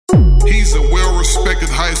He's a well-respected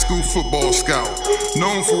high school football scout,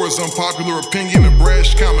 known for his unpopular opinion and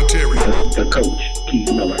brash commentary. The coach,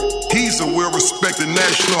 Keith Miller. He's a well-respected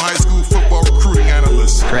national high school football recruiting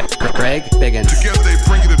analyst. Greg Biggins. Together they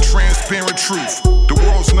bring you the transparent truth, the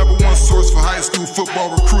world's #1 source for high school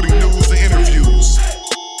football recruiting news and interviews.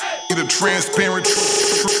 The transparent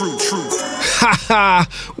truth. Ha ha!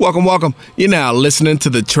 Welcome. You're now listening to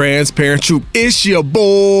the Transparent Truth. It's your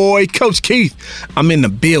boy, Coach Keith. I'm in the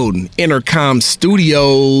building, Intercom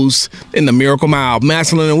Studios in the Miracle Mile,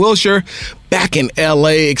 Massillon and Wilshire, back in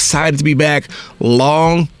LA. Excited to be back.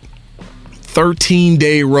 Long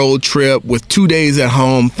 13-day road trip with 2 days at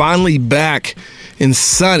home. Finally back in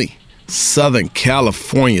sunny Southern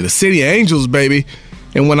California, the city of angels, baby.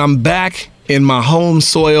 And when I'm back in my home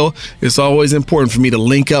soil, it's always important for me to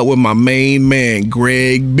link up with my main man,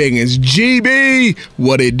 Greg Biggins. GB,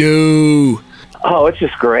 what it do? Oh, it's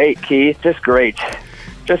just great, Keith. Just great.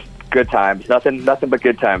 Just good times. Nothing but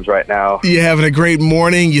good times right now. You having a great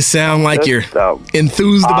morning? You sound like you're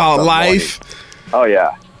enthused about life. Morning.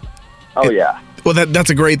 Oh yeah. Well, that's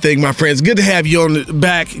a great thing, my friends. Good to have you on the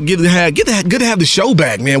back. Good to have the show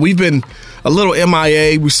back, man. We've been a little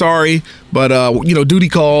MIA. We're sorry, but duty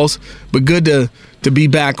calls. But good to be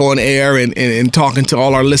back on air and talking to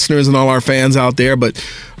all our listeners and all our fans out there. But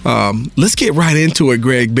let's get right into it,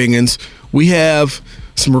 Greg Biggins. We have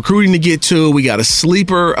some recruiting to get to. We got a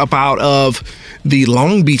sleeper up out of the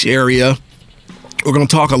Long Beach area. We're going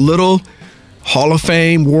to talk a little Hall of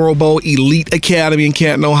Fame, World Bowl, Elite Academy in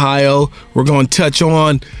Canton, Ohio. We're going to touch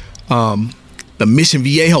on the Mission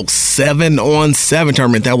Viejo 7-on-7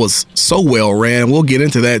 tournament. That was so well ran. We'll get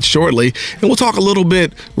into that shortly. And we'll talk a little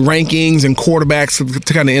bit rankings and quarterbacks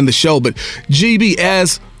to kind of end the show. But GB,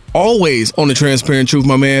 as always on the Transparent Truth,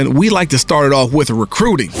 my man, we like to start it off with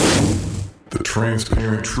recruiting. The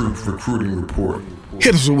Transparent Truth Recruiting Report.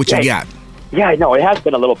 Hit us with what you got. Yeah, I know. It has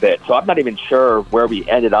been a little bit, so I'm not even sure where we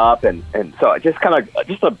ended up. And so just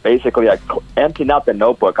basically emptying out the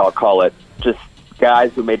notebook, I'll call it. Just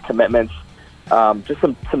guys who made commitments. Just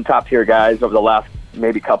some top-tier guys over the last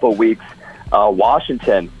maybe couple of weeks.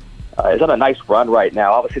 Washington is on a nice run right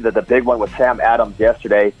now. Obviously, the big one was Sam Adams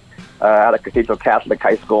yesterday out of Cathedral Catholic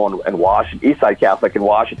High School in Washington, Eastside Catholic in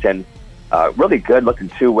Washington. Really good-looking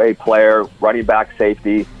two-way player, running back,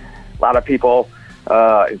 safety. A lot of people,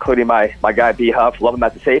 including my guy B. Huff, love him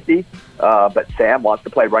as a safety. But Sam wants to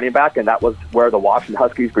play running back, and that was where the Washington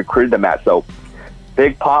Huskies recruited him at. So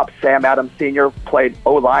big pop, Sam Adams Sr. played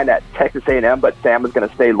O-line at Texas A&M, but Sam is going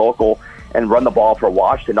to stay local and run the ball for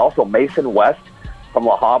Washington. Also, Mason West from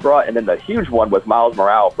La Habra, and then the huge one was Miles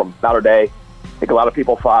Morale from Mater Dei. I think a lot of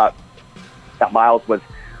people thought that Miles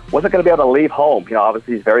wasn't going to be able to leave home.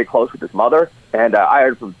 Obviously he's very close with his mother, and I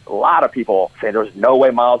heard from a lot of people saying there's no way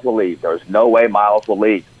Miles will leave. There's no way Miles will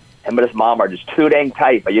leave. Him and his mom are just too dang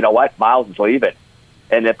tight, but you know what? Miles is leaving.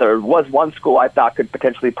 And if there was one school I thought could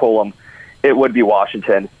potentially pull him, it would be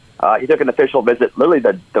Washington. He took an official visit literally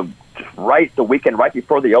the weekend right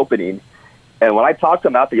before the opening. And when I talked to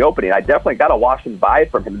him at the opening, I definitely got a Washington vibe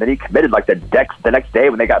from him. And then he committed like the next day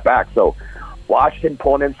when they got back. So Washington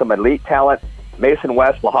pulling in some elite talent. Mason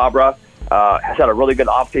West, La Habra, has had a really good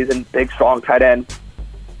offseason. Big, strong tight end.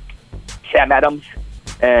 Sam Adams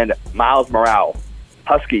and Miles Morale.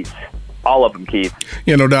 Huskies. All of them, Keith.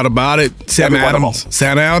 Yeah, no doubt about it. Sam Adams,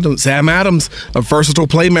 a versatile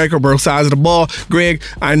playmaker, both sides of the ball. Greg,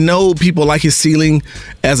 I know people like his ceiling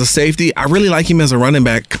as a safety. I really like him as a running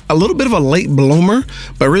back. A little bit of a late bloomer,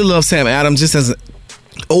 but I really love Sam Adams just as an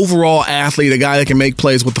overall athlete, a guy that can make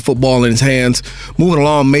plays with the football in his hands. Moving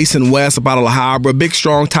along, Mason West, about a La Habra, big,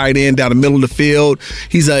 strong tight end down the middle of the field.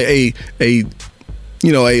 He's a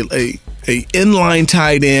inline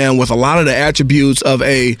tight end with a lot of the attributes of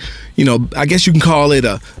I guess you can call it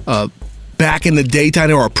a back in the day tight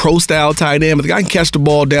end or a pro style tight end, but the guy can catch the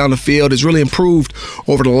ball down the field. Has really improved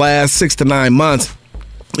over the last 6 to 9 months.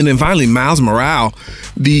 And then finally, Miles Morale,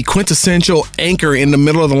 the quintessential anchor in the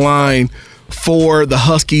middle of the line for the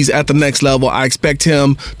Huskies at the next level. I expect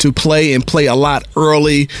him to play a lot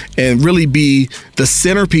early and really be the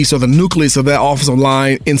centerpiece or the nucleus of that offensive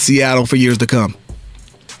line in Seattle for years to come.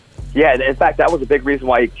 Yeah, in fact, that was a big reason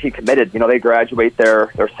why he committed. They graduate their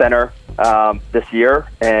center this year,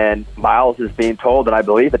 and Miles is being told, and I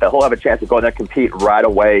believe that he'll have a chance to go in there and compete right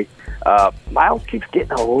away. Miles keeps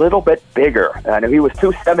getting a little bit bigger. I know he was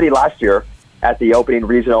 270 last year at the opening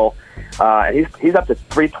regional, and he's up to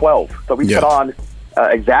 312. So we put on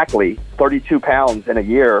exactly 32 pounds in a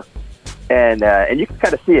year, and you can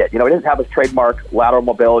kind of see it. He doesn't have his trademark lateral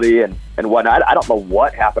mobility and whatnot. I don't know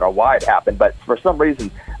what happened or why it happened, but for some reason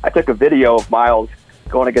I took a video of Miles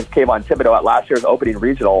going against Kayvon Thibodeau at last year's opening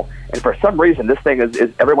regional. And for some reason, this thing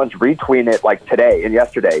is everyone's retweeting it like today and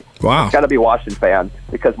yesterday. Wow. It's got to be a Washington fan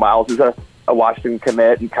because Miles is a Washington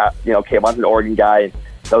commit, and Kayvon's an Oregon guy. And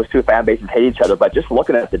those two fan bases hate each other. But just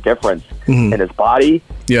looking at the difference in his body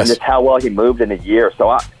and just how well he moved in a year. So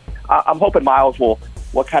I'm hoping Miles will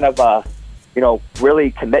kind of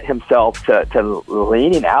really commit himself to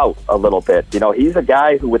leaning out a little bit. He's a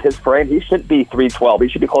guy who, with his frame, he shouldn't be 312. He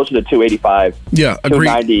should be closer to 285. Yeah, agreed.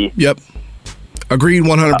 290. Yep. Agreed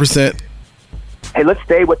 100%. Hey, let's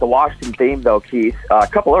stay with the Washington theme, though, Keith. A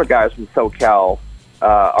couple other guys from SoCal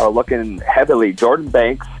are looking heavily. Jordan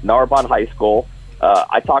Banks, Narbonne High School.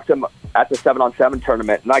 I talked to him at the 7-on-7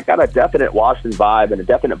 tournament, and I got a definite Washington vibe and a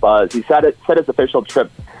definite buzz. He said his official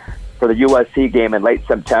trip for the USC game in late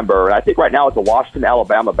September. And I think right now it's a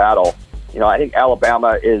Washington-Alabama battle. I think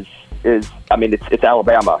Alabama is it's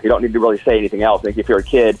Alabama. You don't need to really say anything else. I think if you're a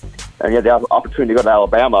kid and you have the opportunity to go to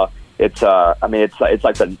Alabama, it's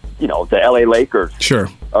like the LA Lakers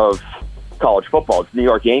of college football. It's New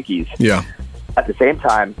York Yankees. Yeah. At the same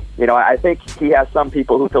time, I think he has some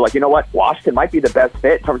people who feel like, Washington might be the best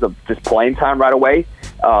fit in terms of just playing time right away.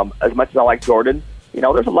 As much as I like Jordan,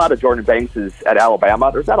 there's a lot of Jordan Bankses at Alabama.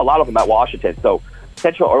 There's not a lot of them at Washington. So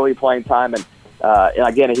potential early playing time. And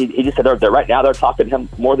again, he just said they're right now they're talking to him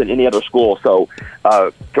more than any other school. So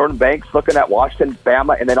Jordan Banks looking at Washington,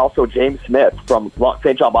 Bama, and then also James Smith from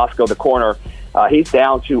St. John Bosco, the corner. He's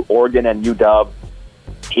down to Oregon and UW.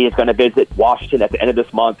 He is going to visit Washington at the end of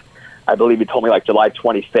this month. I believe he told me like July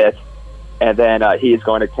 25th. And then he is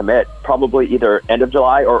going to commit probably either end of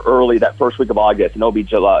July or early that first week of August. And it'll be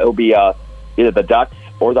July. It'll be either the Ducks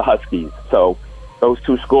or the Huskies. So those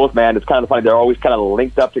two schools, man, it's kind of funny. They're always kind of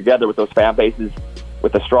linked up together with those fan bases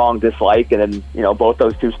with a strong dislike. And then, both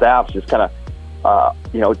those two staffs just kind of,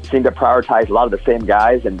 seem to prioritize a lot of the same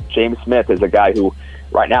guys. And James Smith is a guy who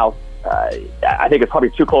right now, I think it's probably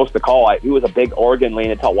too close to call. He was a big Oregon lean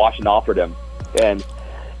until Washington offered him. And,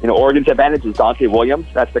 Oregon's advantage is Dante Williams.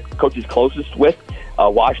 That's the coach he's closest with.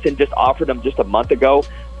 Washington just offered him just a month ago.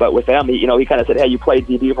 But with them, he kind of said, hey, you play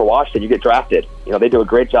DB for Washington, you get drafted. They do a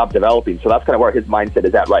great job developing. So that's kind of where his mindset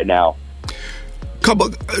is at right now.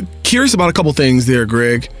 Curious about a couple things there,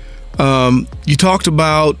 Greg. You talked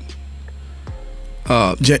about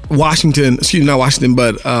not Washington,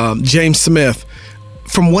 but James Smith.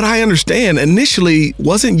 From what I understand, initially,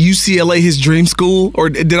 wasn't UCLA his dream school? Or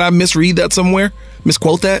did I misread that somewhere?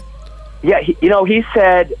 Misquote that? Yeah, he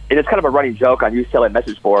said, and it's kind of a running joke on UCLA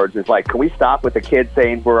message boards. It's like, can we stop with the kids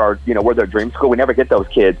saying we're their dream school? We never get those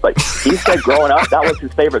kids. But he said growing up, that was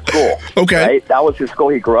his favorite school. Okay. Right? That was his school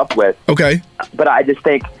he grew up with. Okay. But I just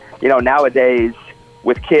think, nowadays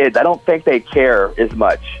with kids, I don't think they care as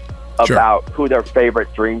much about who their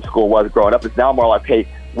favorite dream school was growing up. It's now more like, hey,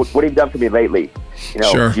 what have you done for me lately?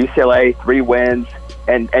 UCLA, 3 wins,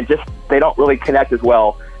 and just they don't really connect as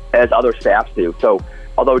well as other staffs do. So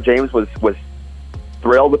although James was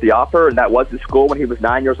thrilled with the offer, and that was his school when he was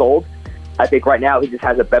 9 years old, I think right now he just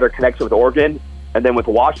has a better connection with Oregon. And then with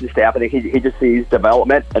the Washington staff, I think he just sees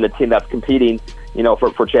development and a team that's competing,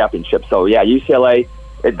 for championships. So, yeah, UCLA,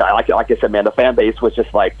 like I said, man, the fan base was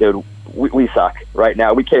just like, dude, we suck right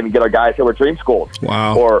now. We can't even get our guys who are dream schools.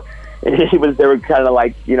 Wow. Or they were kind of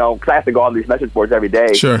like, because I have to go on these message boards every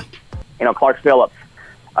day. Sure. Clark Phillips,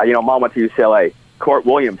 mom went to UCLA. Court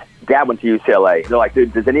Williams, dad went to UCLA. They're like,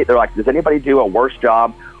 dude, does anybody do a worse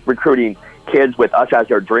job recruiting kids with us as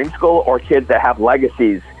their dream school or kids that have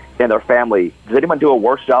legacies in their family? Does anyone do a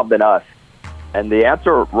worse job than us? And the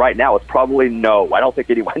answer right now is probably no. I don't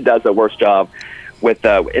think anyone does a worse job with,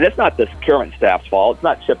 and it's not this current staff's fault. It's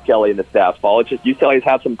not Chip Kelly and the staff's fault. It's just UCLA's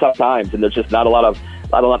had some tough times, and there's just not a lot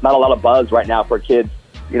of buzz right now for kids,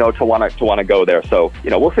 to want to go there. So,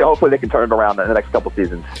 we'll see. Hopefully they can turn it around in the next couple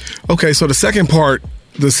seasons. Okay, so the second part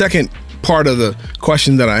of the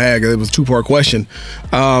question that I had, it was a 2-part question.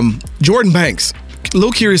 Jordan Banks, a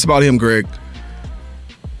little curious about him, Greg.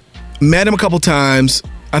 Met him a couple times.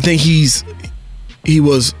 I think he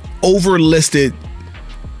was overrated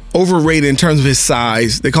in terms of his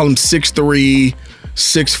size. They call him 6'3",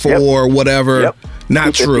 6'4", whatever. Yep.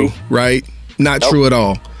 Not true, right? Not true at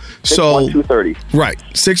all. 6'1", 230. Right.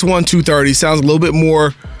 6'1", 230. Sounds a little bit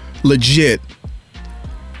more legit.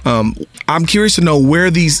 I'm curious to know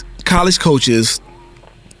where these college coaches,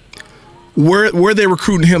 where they're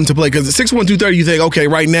recruiting him to play. Because at 6'1", 230, you think, okay,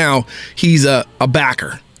 right now he's a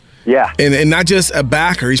backer. Yeah. And not just a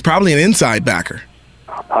backer. He's probably an inside backer.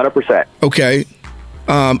 100%. Okay.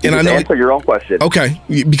 And I know answer your own question. Okay.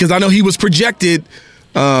 Because I know he was projected,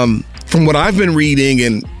 from what I've been reading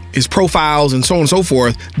and his profiles and so on and so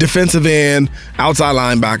forth, defensive end, outside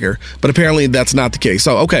linebacker. But apparently that's not the case.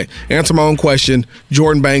 So, okay, answer my own question.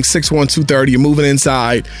 Jordan Banks, 6'1", 230. You're moving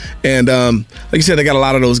inside. And like you said, they got a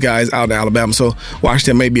lot of those guys out in Alabama. So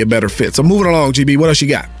Washington may be a better fit. So moving along, GB, what else you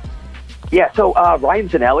got? Yeah, so Ryan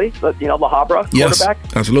Zanelli, La Habra quarterback.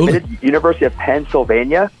 Yes, absolutely. University of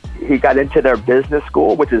Pennsylvania. He got into their business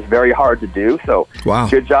school, which is very hard to do. So wow.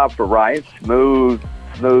 Good job for Ryan. Smooth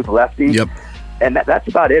lefty. Yep. And that's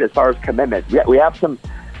about it as far as commitment. We have some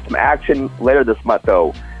action later this month,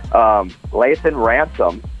 though. Lathan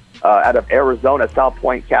Ransom out of Arizona, South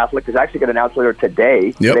Point Catholic, is actually going to announce later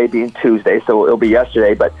today, today being Tuesday, so it'll be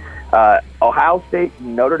yesterday. But Ohio State,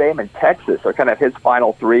 Notre Dame, and Texas are kind of his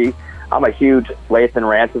final three. I'm a huge Lathan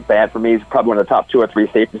Ransom fan. For me, he's probably one of the top 2 or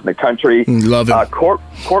 3 safeties in the country. Love him.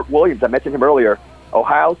 Court Williams, I mentioned him earlier.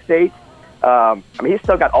 Ohio State. He's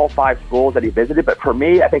still got all 5 schools that he visited, but for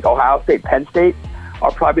me, I think Ohio State, Penn State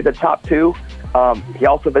are probably the top 2. He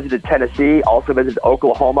also visited Tennessee, also visited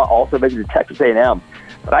Oklahoma, also visited Texas A&M.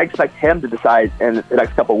 But I expect him to decide in the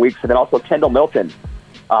next couple of weeks. And then also Kendall Milton.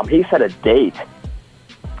 He set a date,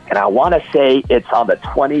 and I want to say it's on the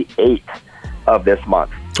 28th of this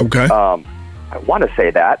month. Okay. I want to say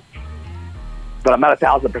that, but I'm not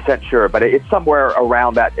 1,000% sure. But it's somewhere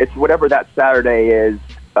around that. It's whatever that Saturday is,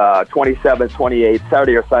 27th, 28th,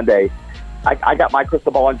 Saturday or Sunday. I got my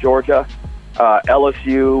crystal ball on Georgia,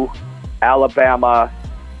 LSU, Alabama,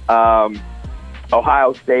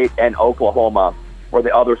 Ohio State, and Oklahoma were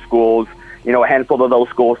the other schools. A handful of those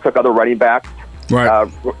schools took other running backs.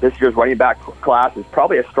 Right. This year's running back class is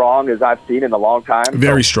probably as strong as I've seen in a long time.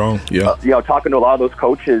 Very strong, yeah. Talking to a lot of those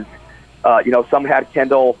coaches, some had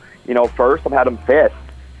Kendall, first, some had him fifth.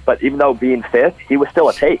 But even though being fifth, he was still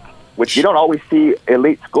a take, which you don't always see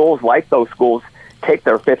elite schools like those schools take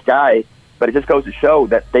their fifth guy. But it just goes to show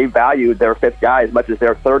that they value their fifth guy as much as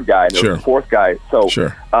their third guy and their fourth guy. So,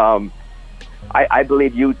 I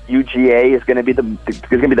believe UGA is going to be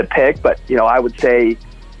the pick. But I would say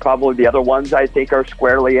probably the other ones I think are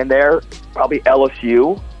squarely in there. Probably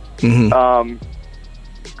LSU. Mm-hmm.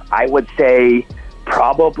 I would say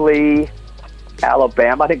probably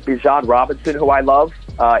Alabama. I think Bijan Robinson, who I love,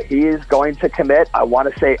 he is going to commit. I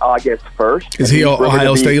want to say August 1st. Is he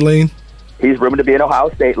Ohio State lean? He's rumored to be an Ohio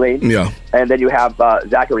State lean. Yeah. And then you have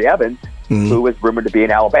Zachary Evans, who is rumored to be an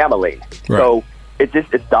Alabama lean. Right. So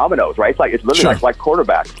it's dominoes, right? It's literally like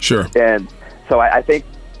quarterbacks. Sure. And so I think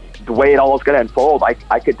the way it all is going to unfold,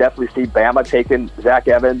 I could definitely see Bama taking Zach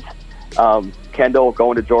Evans, Kendall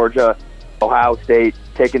going to Georgia, Ohio State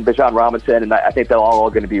taking Bijan Robinson, and I think they're all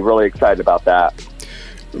going to be really excited about that.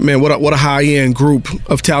 Man, what a high-end group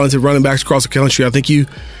of talented running backs across the country. I think you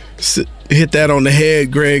hit that on the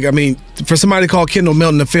head, Greg. I mean, for somebody to call Kendall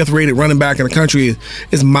Milton the 5th-rated running back in the country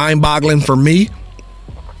is mind-boggling for me.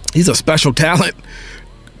 He's a special talent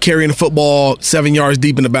carrying the football 7 yards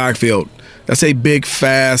deep in the backfield. That's a big,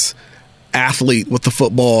 fast athlete with the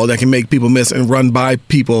football that can make people miss and run by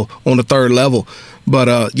people on the third level. But,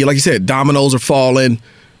 like you said, dominoes are falling.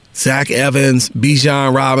 Zach Evans,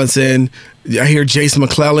 Bijan Robinson. I hear Jason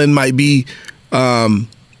McClellan might be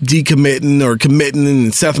decommitting or committing,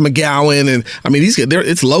 and Seth McGowan. And, I mean,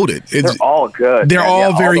 it's loaded. They're all good. They're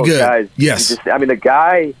all very all good. Guys, yes. The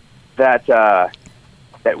guy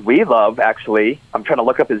that we love, actually, I'm trying to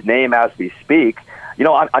look up his name as we speak.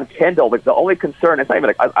 On Kendall, the only concern, it's not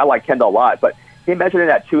even I like Kendall a lot, but he measured in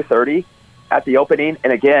at 230 at the opening.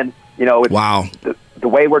 And again, it's, wow. The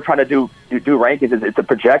way we're trying to do rankings is it's a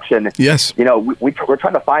projection. Yes. We're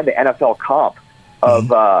trying to find the NFL comp of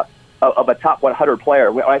a top 100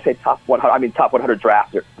 player. When I say top 100, I mean top 100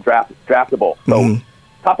 draftable. So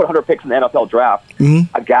top 100 picks in the NFL draft.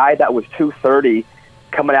 A guy that was 230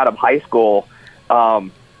 coming out of high school.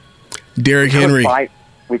 Derrick Henry.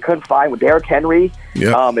 We couldn't find Derrick Henry.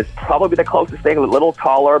 Yep. Is probably the closest thing. A little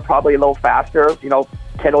taller, probably a little faster.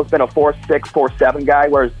 Kendall's been a 4'6", 4'7" guy,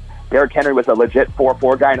 whereas Derrick Henry was a legit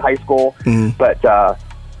 4'4" guy in high school. But so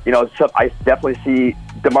I definitely see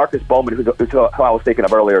DeMarcus Bowman, who I was thinking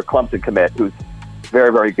of earlier, Clemson commit, who's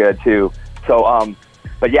very, very good too. So,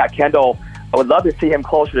 but yeah, Kendall, I would love to see him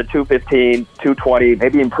closer to 215, 220,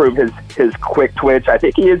 maybe improve his quick twitch. I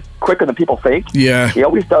think he is quicker than people think. Yeah. He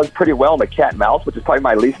always does pretty well in the cat and mouse, which is probably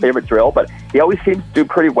my least favorite drill, but he always seems to do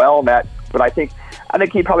pretty well in that. But I think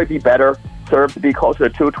he'd probably be better served to be closer to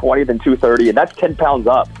 220 than 230, and that's 10 pounds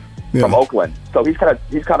up from Oakland. So he's kind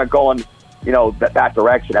of going, that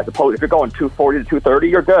direction, as opposed if you're going 240 to 230,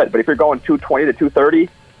 you're good. But if you're going 220 to 230,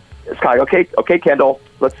 it's kind of okay, Kendall,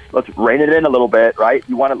 let's rein it in a little bit, right?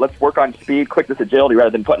 Let's work on speed, quickness, agility,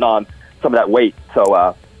 rather than putting on some of that weight.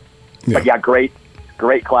 So, but yeah, great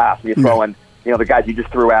class. You're throwing the guys you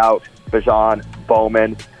just threw out, Bijan,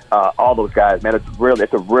 Bowman, all those guys, man, it's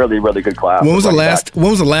a really, really good class. When was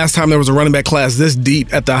the last time there was a running back class this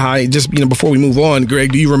deep at the high? Just before we move on,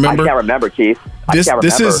 Greg, do you remember? I can't remember, Keith.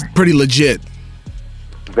 This is pretty legit.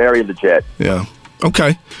 Very legit. Yeah.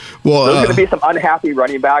 Okay. Well, there's going to be some unhappy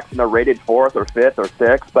running backs, and they're rated 4th or 5th or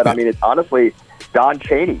 6th. But I mean, it's honestly Don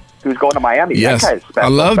Chaney, who's going to Miami. Yes, that guy is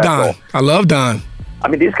special. I love Don. I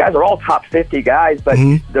mean, these guys are all top 50 guys, but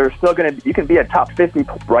they're still going to. You can be a top 50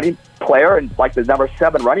 running player and like the number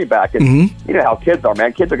 7 running back, and you know how kids are,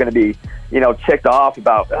 man. Kids are going to be, ticked off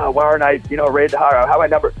about why aren't I, rated higher? How I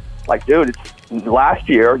number? Like, dude, it's last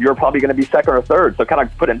year you're probably going to be 2nd or 3rd. So kind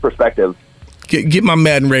of put it in perspective. Get my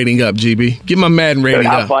Madden rating up, GB. Get my Madden rating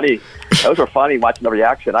up. How funny. Those were funny watching the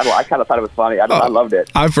reaction. I kind of thought it was funny. I loved it.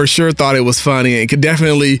 I for sure thought it was funny and could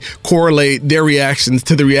definitely correlate their reactions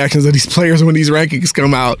to the reactions of these players when these rankings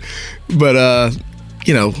come out. But,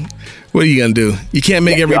 what are you going to do? You can't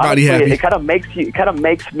make everybody honestly, happy. It kind of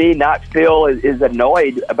makes me not feel as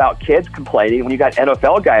annoyed about kids complaining when you got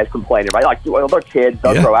NFL guys complaining, right? Like, well, they're kids.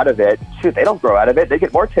 They'll grow out of it. Shoot, they don't grow out of it. They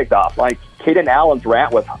get more ticked off. Like, Kaden Allen's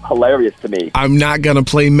rant was hilarious to me. I'm not going to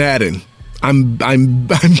play Madden. I'm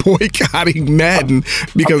boycotting Madden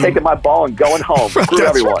because I'm taking my ball and going home. Screw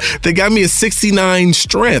everyone. Right. They got me a 69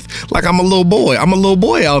 strength, like I'm a little boy. I'm a little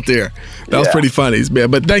boy out there. That was pretty funny, man.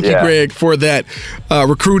 But thank you, Greg, for that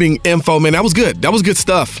recruiting info, man. That was good. That was good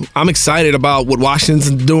stuff. I'm excited about what Washington's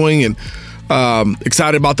doing and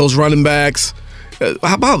excited about those running backs.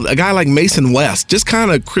 How about a guy like Mason West, just kind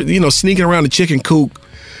of sneaking around the chicken coop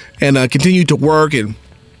and continue to work and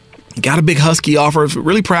got a big Husky offer.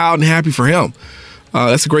 Really proud and happy for him.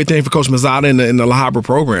 That's a great thing for Coach Mazzata in the La Habra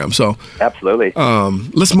program. So absolutely.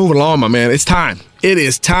 Let's move along, my man. It's time. It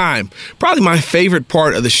is time. Probably my favorite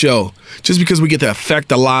part of the show, just because we get to affect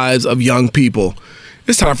the lives of young people.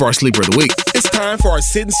 It's time for our Sleeper of the Week. It's time for our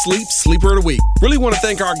Sit and Sleep Sleeper of the Week. Really want to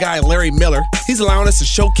thank our guy, Larry Miller. He's allowing us to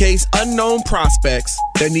showcase unknown prospects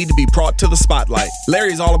that need to be brought to the spotlight.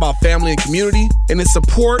 Larry is all about family and community, and his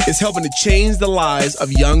support is helping to change the lives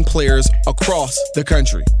of young players across the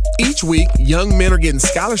country. Each week, young men are getting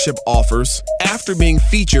scholarship offers after being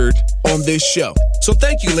featured on this show. So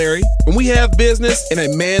thank you, Larry. When we have business and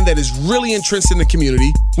a man that is really interested in the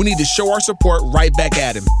community, we need to show our support right back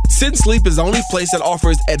at him. Sit and Sleep is the only place that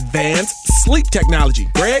offers advanced sleep technology.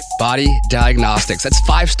 Greg? Body Diagnostics. That's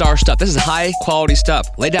 5-star stuff. This is high quality stuff.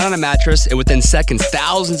 Lay down on a mattress, and within seconds,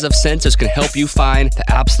 thousands of sensors can help you find the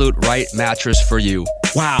absolute right mattress for you.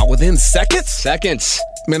 Wow, within seconds? Seconds.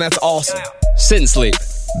 Man, that's awesome. Sit and Sleep.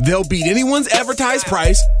 They'll beat anyone's advertised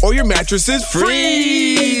price, or your mattress is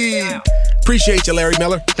free. Appreciate you, Larry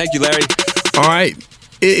Miller. Thank you, Larry. All right.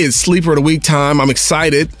 It is Sleeper of the Week time. I'm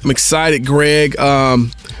excited, Greg.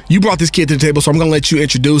 You brought this kid to the table, so I'm going to let you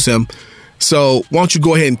introduce him. So why don't you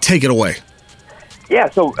go ahead and take it away? Yeah,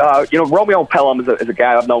 so, Romeo Pelham is a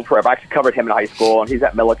guy I've known forever. I actually covered him in high school, and he's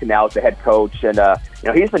at Millikan now as the head coach. And,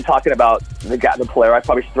 he's been talking about the player. I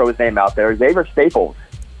probably should throw his name out there. Xavier Staples,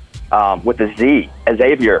 with the Z.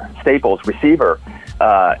 Xavier Staples, receiver.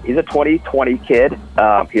 He's a 2020 kid.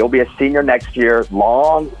 He'll be a senior next year.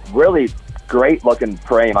 Long, really great-looking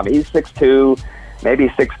frame. I mean, he's 6'2", maybe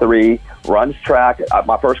 6'3", runs track.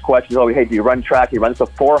 My first question is always, hey, do you run track? He runs the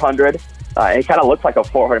 400. And he kind of looks like a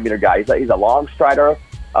 400-meter guy. He's a long strider,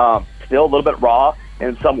 still a little bit raw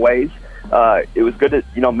in some ways. It was good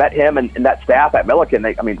to, met him and that staff at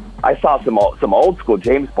Millikan. I saw some old school.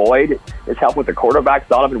 James Boyd is helping with the quarterbacks.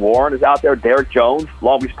 Donovan Warren is out there. Derek Jones,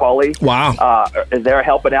 Long Beach Poly. Wow. Is there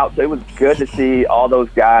helping out. So it was good to see all those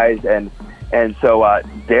guys. And so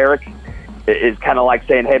Derek is kind of like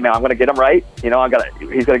saying, hey, man, I'm going to get him right. He's going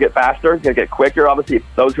to get faster. He's going to get quicker. Obviously,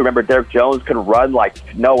 those who remember Derek Jones can run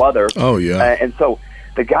like no other. Oh, yeah. And so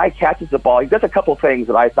the guy catches the ball. He does a couple things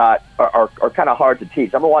that I thought are kind of hard to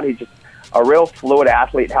teach. Number one, he's just a real fluid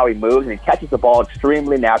athlete in how he moves, and he catches the ball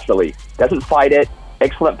extremely naturally. Doesn't fight it.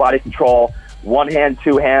 Excellent body control. One hand,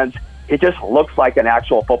 two hands. He just looks like an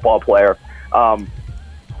actual football player.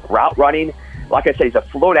 Route running. Like I said, he's a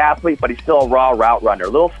fluid athlete, but he's still a raw route runner. A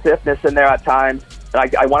little stiffness in there at times.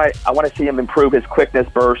 And I want to see him improve his quickness,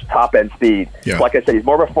 burst, top end speed. Yeah. Like I said, he's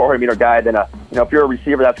more of a 400-meter guy than if you're a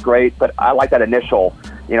receiver, that's great. But I like that initial.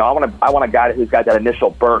 I want a guy who's got that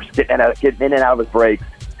initial burst, getting in and out of his breaks.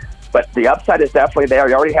 But the upside is definitely there.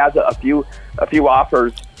 He already has a few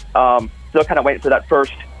offers. Still kind of waiting for that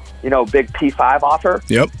first, big P5 offer.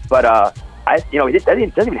 Yep. But he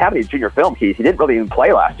doesn't even have any junior film keys. He didn't really even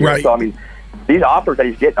play last year. Right. So these offers that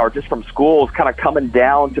he's getting are just from schools kind of coming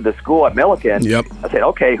down to the school at Millikan. Yep. I said,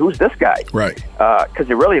 okay, who's this guy? Right. Because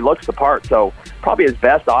he really looks the part. So probably his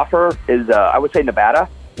best offer is, I would say, Nevada,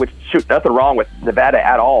 which, shoot, nothing wrong with Nevada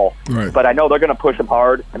at all. Right. But I know they're going to push him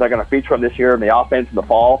hard, and they're going to feature him this year in the offense in the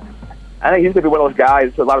fall. I think he's going to be one of those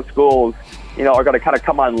guys. A lot of schools, are going to kind of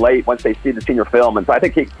come on late once they see the senior film, and so I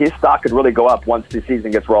think his stock could really go up once the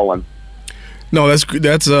season gets rolling. No, that's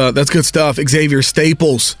good stuff. Xavier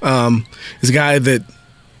Staples is a guy that,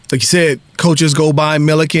 like you said, coaches go by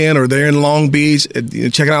Milliken or they're in Long Beach,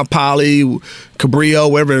 checking out Poly,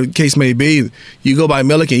 Cabrillo, whatever the case may be. You go by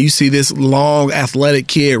Milliken, you see this long, athletic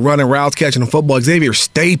kid running routes, catching the football. Xavier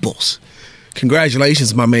Staples.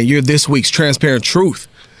 Congratulations, my man. You're this week's Transparent Truth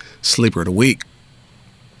Sleeper of the Week.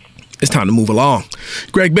 It's time to move along.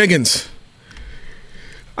 Greg Biggins,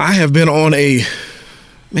 I have been on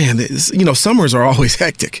summers are always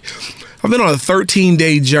hectic. I've been on a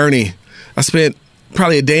 13-day journey. I spent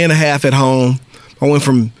probably a day and a half at home. I went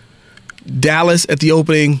from Dallas at the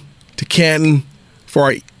opening to Canton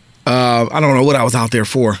for, I don't know what I was out there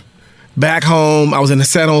for. Back home, I was in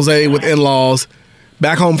San Jose with in-laws.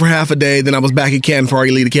 Back home for half a day, then I was back at Canton for our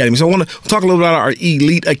Elite Academy. So I want to talk a little bit about our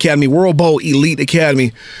Elite Academy, World Bowl Elite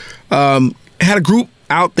Academy. Had a group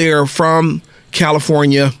out there from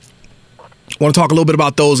California. I want to talk a little bit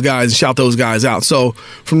about those guys and shout those guys out. So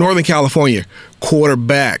from Northern California,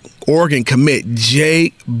 quarterback, Oregon commit,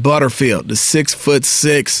 Jay Butterfield, the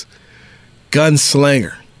 6'6"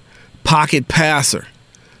 gunslinger, pocket passer,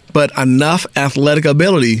 but enough athletic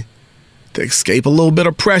ability to escape a little bit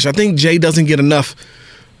of pressure. I think Jay doesn't get enough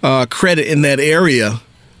credit in that area,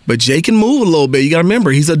 but Jay can move a little bit. You got to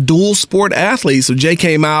remember, he's a dual sport athlete. So Jay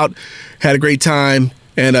came out, had a great time,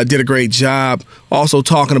 and did a great job. Also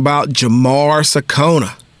talking about Jamar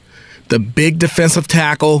Sakona, the big defensive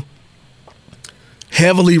tackle,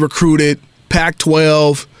 heavily recruited,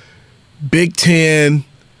 Pac-12, Big Ten,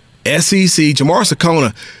 SEC. Jamar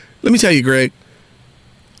Sakona, let me tell you, Greg,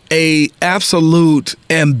 a absolute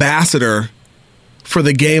ambassador for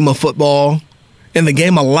the game of football and the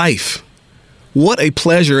game of life. What a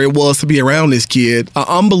pleasure it was to be around this kid, an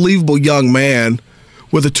unbelievable young man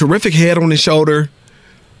with a terrific head on his shoulder,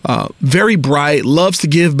 very bright, loves to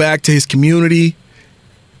give back to his community.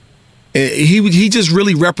 He just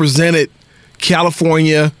really represented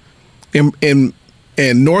California and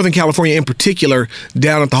Northern California in particular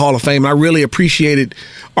down at the Hall of Fame. I really appreciated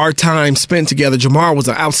our time spent together. Jamar was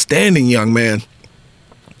an outstanding young man.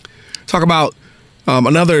 Talk about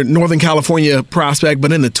another Northern California prospect,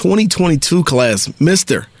 but in the 2022 class,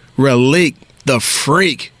 Mr. Raleek the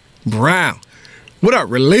Freak Brown. What up,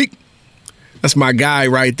 Raleek? That's my guy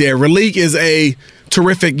right there. Raleek is a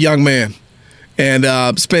terrific young man,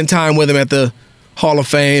 and spent time with him at the Hall of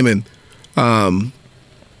Fame, and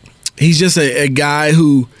he's just a guy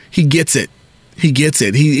who he gets it. He gets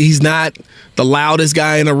it. He's not the loudest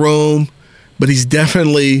guy in the room, but he's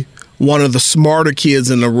definitely one of the smarter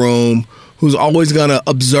kids in the room who's always going to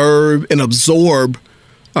observe and absorb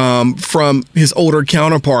from his older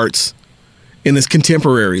counterparts and his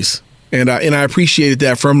contemporaries. And I appreciated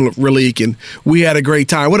that from Raleek, and we had a great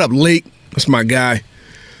time. What up, Leek? That's my guy.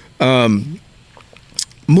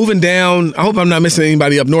 Moving down, I hope I'm not missing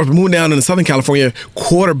anybody up north, but moving down into Southern California,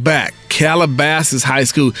 quarterback, Calabasas High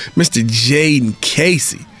School, Mr. Jaden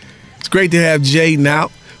Casey. It's great to have Jaden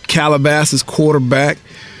out, Calabasas quarterback.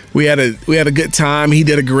 We had a good time. He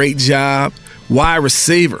did a great job. Wide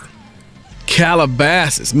receiver,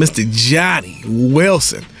 Calabasas, Mr. Johnny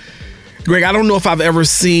Wilson. Greg, I don't know if I've ever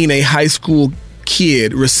seen a high school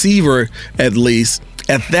kid, receiver at least,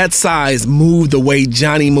 at that size move the way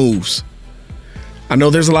Johnny moves. I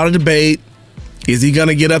know there's a lot of debate. Is he going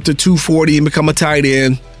to get up to 240 and become a tight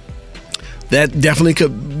end? That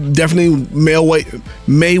definitely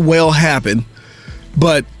may well happen.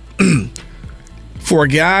 But for a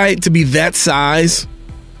guy to be that size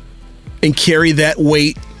and carry that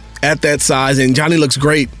weight at that size, and Johnny looks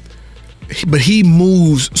great, but he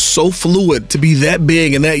moves so fluid to be that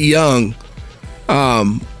big and that young.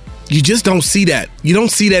 You just don't see that. You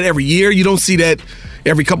don't see that every year. You don't see that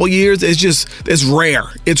every couple years. It's rare.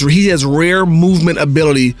 He has rare movement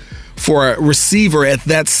ability for a receiver at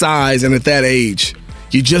that size and at that age.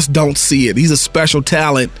 You just don't see it. He's a special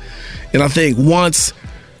talent, and I think once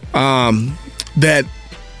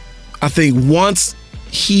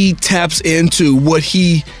he taps into what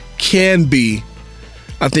he can be,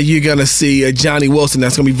 I think you're going to see a Johnny Wilson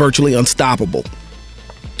that's going to be virtually unstoppable.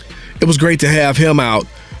 It was great to have him out.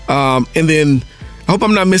 And then I hope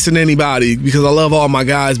I'm not missing anybody because I love all my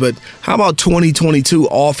guys, but how about 2022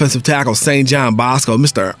 offensive tackle St. John Bosco,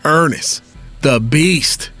 Mr. Ernest, the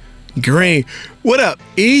Beast Green. What up,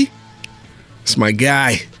 E? It's my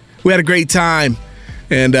guy. We had a great time,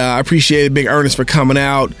 and I appreciated Big Ernest for coming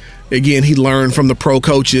out. Again, he learned from the pro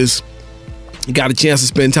coaches. He got a chance to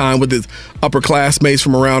spend time with his upperclassmates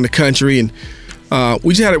from around the country, and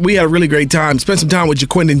we had a really great time. Spent some time with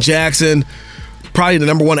Jaquindon Jackson, probably the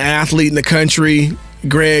number one athlete in the country.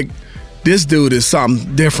 Greg, this dude is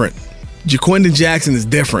something different. Jaquindon Jackson is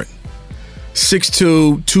different.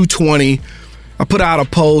 6'2", 220. I put out a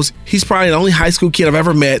post. He's probably the only high school kid I've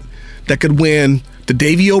ever met that could win the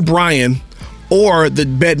Davy O'Brien or the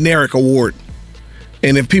Bednarik Award.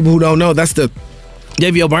 And if people who don't know, that's the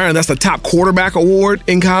Davy O'Brien, that's the top quarterback award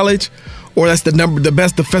in college, or that's the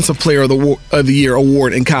best defensive player of the year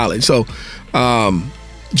award in college. So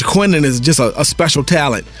Jaquindon is just a special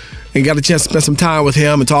talent, and got a chance to spend some time with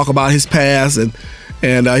him and talk about his past,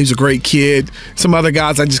 and he's a great kid. Some other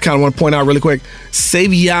guys I just kind of want to point out really quick.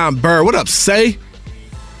 Savion Byrd, what up, Say?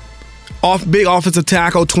 Big offensive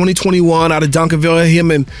tackle, 2021 out of Duncanville. Him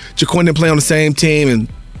and Jaquindon play on the same team, and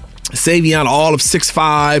Savion, all of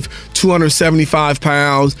 6'5", 275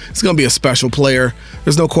 pounds. He's going to be a special player.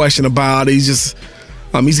 There's no question about it. He's just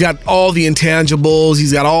he's got all the intangibles.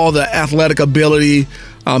 He's got all the athletic ability.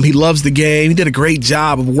 He loves the game. He did a great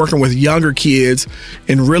job of working with younger kids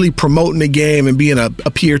and really promoting the game and being a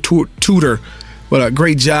peer tutor. But a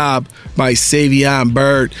great job by Savion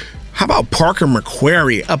Byrd. How about Parker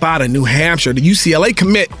McQuarrie up out of New Hampshire, the UCLA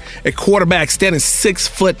commit at quarterback, standing 6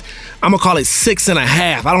 foot. I'm going to call it 6.5.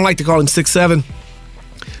 I don't like to call him 6'7".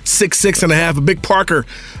 6'6.5". But Big Parker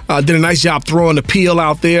did a nice job throwing the peel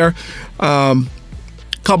out there.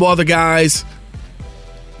 Couple other guys.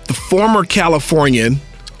 The former Californian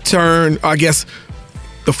turned,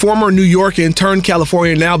 the former New Yorker turned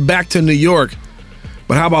Californian, now back to New York.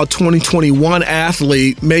 But how about 2021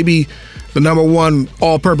 athlete, maybe the number one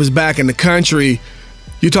all-purpose back in the country?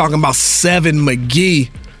 You're talking about Seven McGee,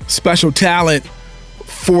 special talent,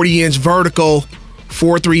 40-inch vertical,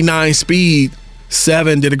 4.39 speed.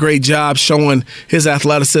 Seven did a great job showing his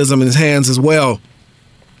athleticism in his hands as well.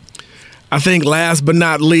 I think last but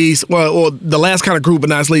not least, or the last kind of group but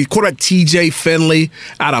not least, quarterback TJ Finley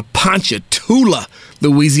out of Ponchatoula,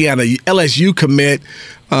 Louisiana, LSU commit.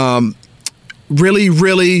 Really,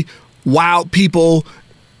 really wild people,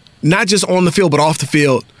 not just on the field but off the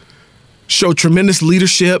field. Showed tremendous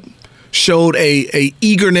leadership, showed a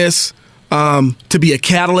eagerness to be a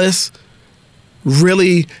catalyst,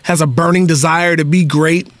 really has a burning desire to be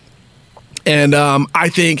great. And I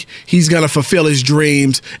think he's going to fulfill his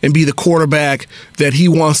dreams and be the quarterback that he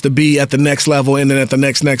wants to be at the next level and then at the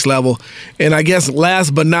next level. And I guess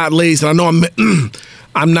last but not least, and I know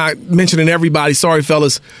I'm not mentioning everybody. Sorry,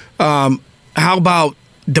 fellas. How about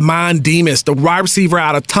Damon Demas, the wide receiver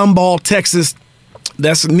out of Tomball, Texas?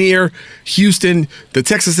 That's near Houston, the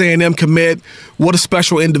Texas A&M commit. What a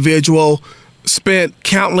special individual. Spent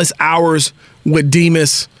countless hours with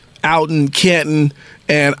Demas out in Canton,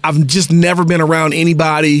 and I've just never been around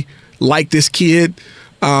anybody like this kid.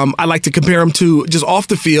 I like to compare him to, just off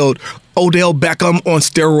the field, Odell Beckham on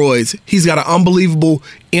steroids. He's got an unbelievable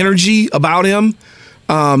energy about him.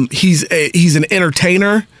 He's an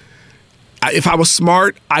entertainer. If I was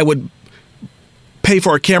smart, I would pay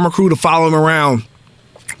for a camera crew to follow him around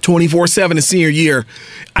 24/7 his senior year.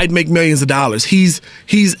 I'd make millions of dollars.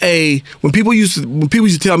 When people used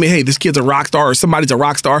to tell me, hey, this kid's a rock star or somebody's a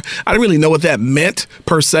rock star, I didn't really know what that meant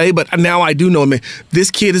per se, but now I do know. This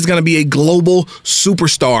kid is going to be a global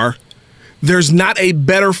superstar. There's not a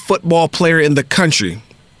better football player in the country,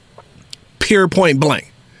 pure point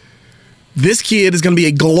blank. This kid is going to be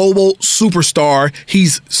a global superstar.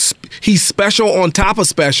 He's special on top of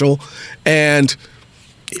special, and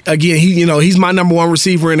again, he's my number one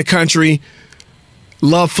receiver in the country.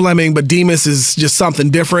 Love Fleming, but Demas is just something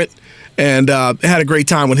different, and had a great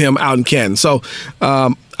time with him out in Canton. So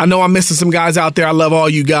I know I'm missing some guys out there. I love all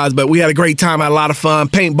you guys, but we had a great time, had a lot of fun.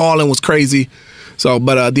 Paintballing was crazy. So,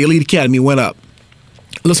 but the Elite Academy went up.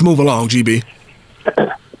 Let's move along, GB.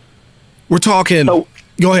 We're talking. So,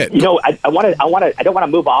 go ahead. I don't want to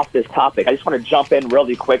move off this topic. I just want to jump in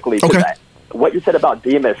really quickly. Okay. What you said about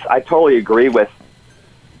Demas, I totally agree with.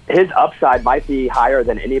 His upside might be higher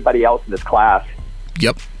than anybody else in this class.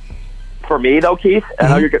 Yep. For me, though, Keith, I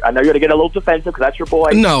know you're going to get a little defensive because that's your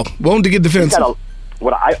boy. No, won't get defensive.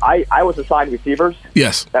 I was assigned receivers.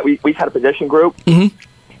 Yes. That we had a position group. Mm-hmm.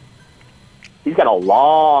 He's got a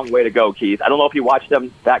long way to go, Keith. I don't know if you watched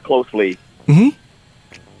him that closely. Mm-hmm.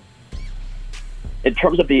 In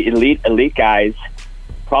terms of the elite guys,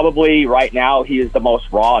 probably right now he is the most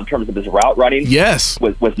raw in terms of his route running. Yes.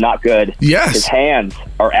 Was not good. Yes. His hands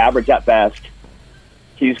are average at best.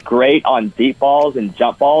 He's great on deep balls and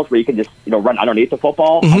jump balls where you can just run underneath the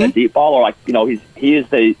football on a deep ball, or he is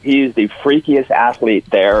the freakiest athlete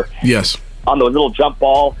there. Yes. On the little jump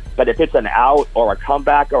ball, but if it's an out or a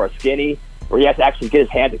comeback or a skinny, where he has to actually get his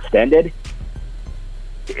hands extended,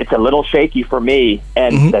 it's a little shaky for me.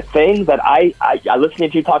 And the thing that I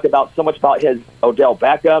listening to you talk about so much about his Odell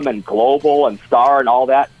Beckham and global and star and all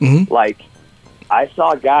that, like, I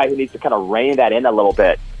saw a guy who needs to kind of rein that in a little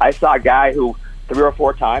bit. I saw a guy who 3 or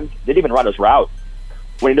 4 times didn't even run his route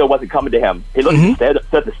when he knew it wasn't coming to him. He looked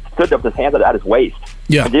stood up with his hands at his waist.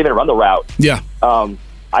 Yeah. And didn't even run the route. Yeah.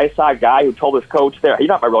 I saw a guy who told his coach there, "You're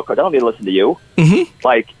not my real coach. I don't need to listen to you."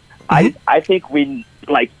 Like, I think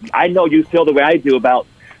I know you feel the way I do about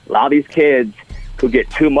a lot of these kids who get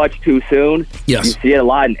too much too soon. Yes. You see it a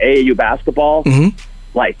lot in AAU basketball.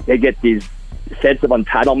 Like, they get these sense of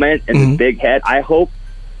entitlement and this big head. I hope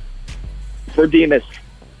for Demas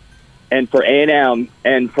and for A&M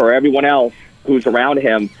and for everyone else who's around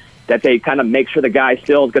him that they kind of make sure the guy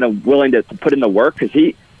still is going to willing to put in the work, because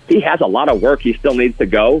he has a lot of work he still needs to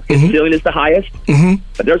go. His ceiling is the highest,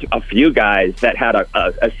 but there's a few guys that had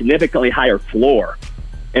a significantly higher floor.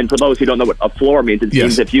 And for those who don't know what a floor means, it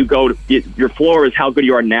means if you go, your floor is how good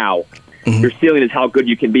you are now. Your ceiling is how good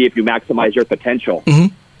you can be if you maximize your potential.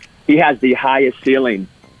 He has the highest ceiling.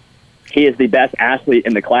 He is the best athlete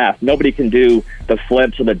in the class. Nobody can do the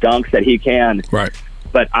flips or the dunks that he can. Right.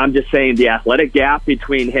 But I'm just saying the athletic gap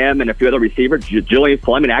between him and a few other receivers, Julian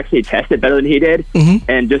Fleming actually tested better than he did.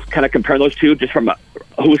 And just kind of compare those two just from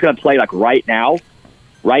who's going to play like right now,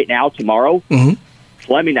 tomorrow.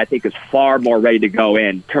 Fleming, I think, is far more ready to go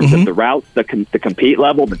in terms of the routes, the compete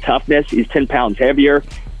level, the toughness. He's 10 pounds heavier,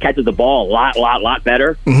 catches the ball a lot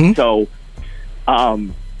better. So,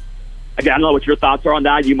 again, I don't know what your thoughts are on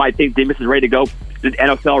that. You might think Demas is ready to go to the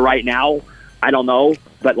NFL right now. I don't know.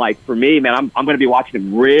 But, like, for me, man, I'm going to be watching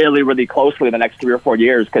him really, really closely in the next 3 or 4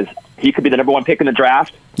 years, because he could be the number 1 pick in the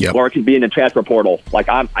draft, or it could be in the transfer portal. Like,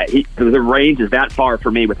 the range is that far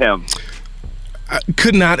for me with him. I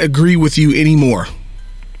could not agree with you anymore.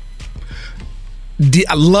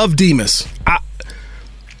 I love Demas. I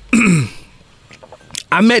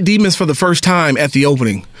met Demas for the first time at the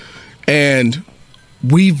opening, and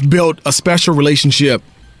we've built a special relationship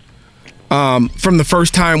from the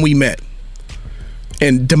first time we met.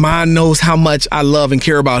 And Damon knows how much I love and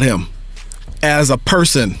care about him as a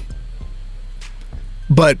person,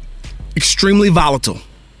 but extremely volatile,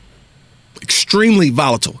 extremely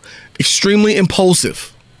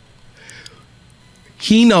impulsive.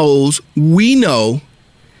 He knows, we know,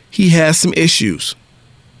 he has some issues.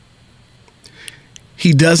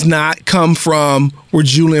 He does not come from where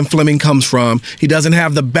Julian Fleming comes from. He doesn't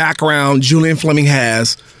have the background Julian Fleming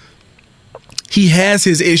has. He has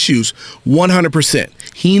his issues 100%.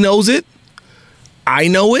 He knows it. I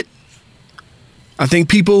know it. I think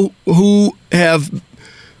people who have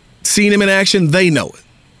seen him in action, they know it.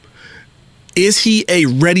 Is he a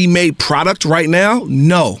ready-made product right now?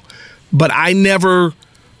 No. But I never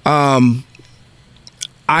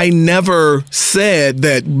said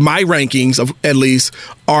that my rankings, at least,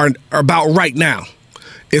 are about right now.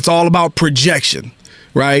 It's all about projection,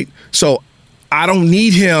 right? So I don't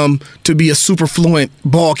need him to be a super fluent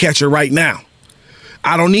ball catcher right now.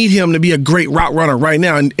 I don't need him to be a great route runner right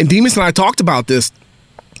now. And Demas and I talked about this,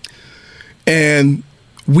 and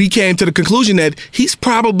we came to the conclusion that he's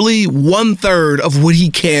probably 1/3 of what he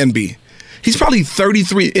can be. He's probably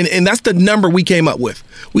 33, and that's the number we came up with.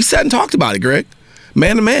 We sat and talked about it, Greg,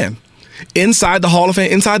 man to man, inside the Hall of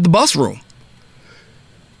Fame, inside the bus room.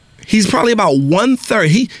 He's probably about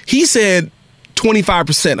 1/3. He said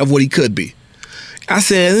 25% of what he could be. I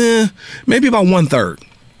said, maybe about 1/3,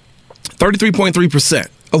 33.3%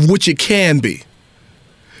 of what you can be.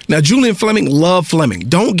 Now, Julian Fleming, love Fleming.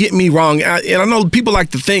 Don't get me wrong. And I know people like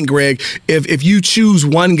to think, Greg, if you choose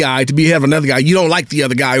one guy to have another guy, you don't like the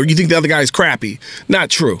other guy or you think the other guy is crappy. Not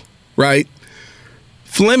true, right?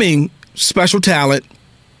 Fleming, special talent,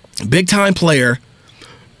 big-time player.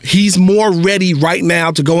 He's more ready right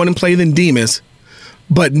now to go in and play than Demas,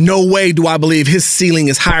 but no way do I believe his ceiling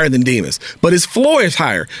is higher than Demas. But his floor is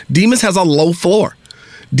higher. Demas has a low floor.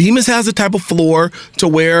 Demas has a type of floor to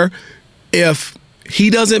where if he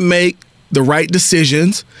doesn't make the right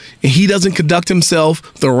decisions and he doesn't conduct himself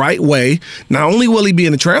the right way, not only will he be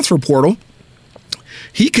in the transfer portal,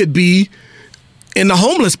 he could be in the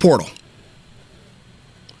homeless portal.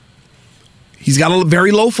 He's got a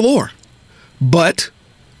very low floor. But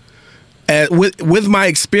with my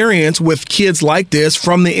experience with kids like this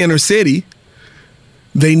from the inner city,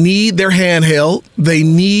 they need their hand held. They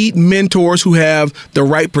need mentors who have the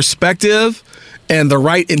right perspective and the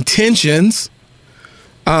right intentions.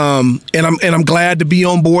 And I'm glad to be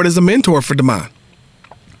on board as a mentor for Damon.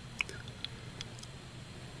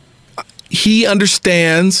 He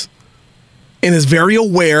understands and is very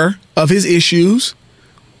aware of his issues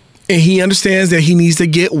And he understands that he needs to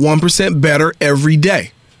get 1% better every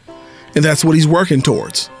day. And that's what he's working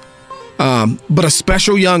towards. But a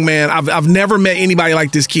special young man. I've never met anybody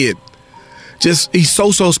like this kid. He's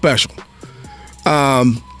so special.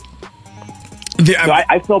 So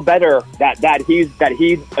I feel better that he is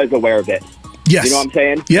aware of it. Yes. You know what I'm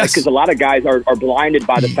saying? Yes. Because a lot of guys are blinded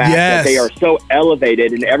by the fact that they are so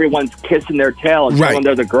elevated and everyone's kissing their tail and telling them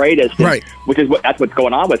they're the greatest. And, that's what's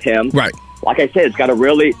going on with him. Right. Like I said, it's got to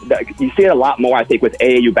really, you see it a lot more, I think, with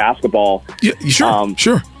AAU basketball. Yeah,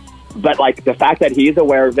 sure. But like the fact that he's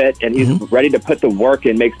aware of it and he's ready to put the work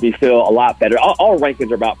in makes me feel a lot better. All rankings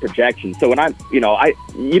are about projection. So when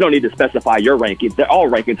you don't need to specify your rankings. All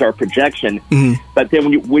rankings are projection. But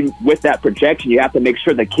then when with that projection, you have to make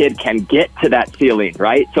sure the kid can get to that ceiling,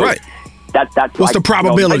 right? So that's what's like, the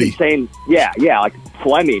probability? Like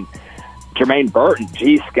Fleming, Jermaine Burton,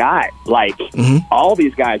 G. Scott, like all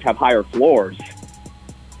these guys have higher floors.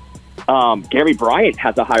 Gary Bryant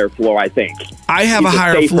has a higher floor, I think. I have a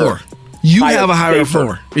higher floor. You have a higher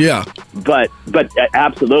floor. Yeah. But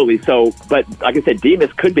absolutely. So, but like I said,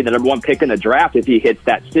 Demas could be the number one pick in the draft if he hits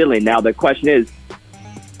that ceiling. Now, the question is,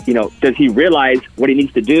 does he realize what he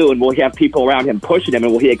needs to do, and will he have people around him pushing him,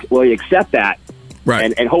 and will he accept that?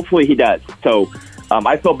 Right. And hopefully he does. So,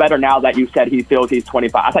 I feel better now that you said he feels he's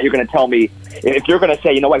 25. I thought you were going to tell me, if you're going to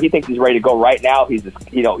say, you know what, he thinks he's ready to go right now, he's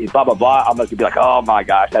blah, blah, blah, I'm going to be like, oh, my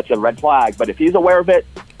gosh, that's a red flag. But if he's aware of it,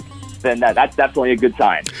 then that's definitely a good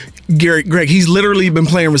sign. Greg, he's literally been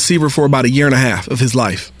playing receiver for about 1.5 years of his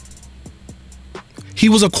life. He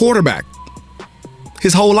was a quarterback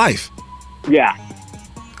his whole life. Yeah.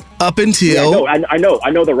 Up until... Yeah, I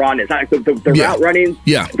know the rawness. The route running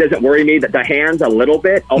doesn't worry me. The hands a little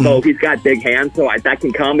bit, although he's got big hands, so that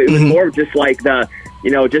can come. It was more just like the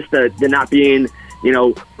not being,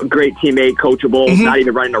 a great teammate, coachable, not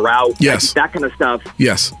even running a route. Yes. That kind of stuff.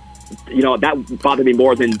 Yes. That bothered me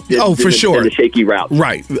more than for sure. the shaky route.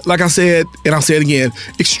 Right. Like I said, and I'll say it again,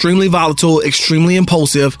 extremely volatile, extremely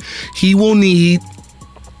impulsive. He will need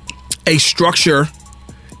a structure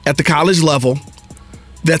at the college level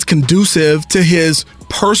that's conducive to his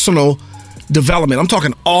personal development. I'm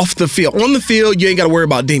talking off the field. On the field, you ain't got to worry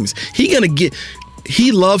about Demas.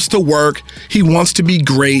 He loves to work. He wants to be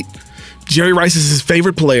great. Jerry Rice is his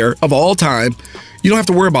favorite player of all time. You don't have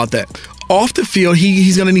to worry about that. Off the field,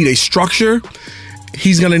 he's going to need a structure.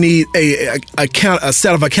 He's going to need a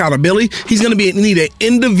set of accountability. He's going to need an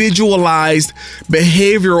individualized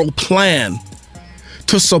behavioral plan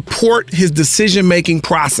to support his decision-making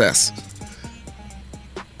process.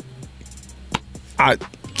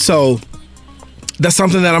 So that's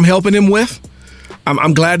something that I'm helping him with.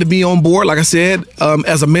 I'm glad to be on board, like I said,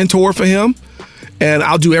 as a mentor for him. And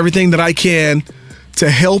I'll do everything that I can to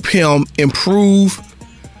help him improve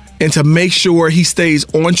and to make sure he stays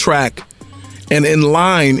on track and in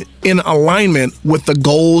alignment with the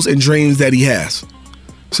goals and dreams that he has.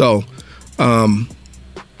 So I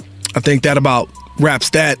think that about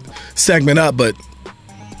wraps that segment up, but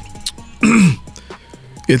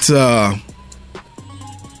it'll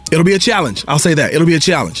be a challenge. I'll say that. It'll be a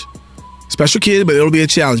challenge. Special kid, but it'll be a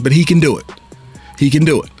challenge. But he can do it. He can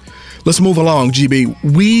do it. Let's move along,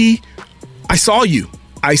 GB. I saw you,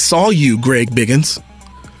 Greg Biggins,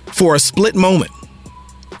 for a split moment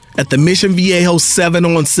at the Mission Viejo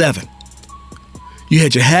 7-on-7. You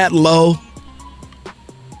had your hat low.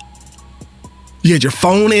 You had your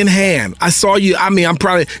phone in hand. I saw you. I mean,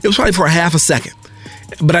 it was probably for a half a second,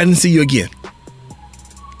 but I didn't see you again.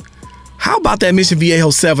 How about that Mission Viejo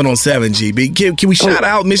 7-on-7, GB? Can we shout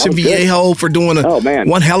out Mission Viejo for doing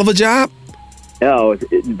one hell of a job? Oh,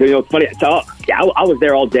 it's funny. So I was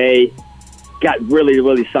there all day. Got really,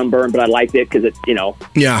 really sunburned, but I liked it because it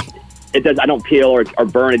does. I don't peel or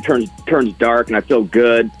burn. It turns dark, and I feel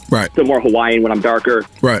good. Right. Feel more Hawaiian when I'm darker.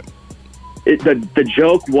 Right. The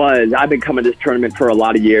joke was I've been coming to this tournament for a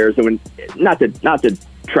lot of years, and not to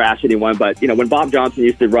trash anyone, but when Bob Johnson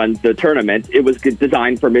used to run the tournament, it was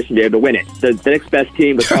designed for Mission Viejo to win it. The next best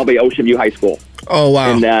team was probably Ocean View High School. Oh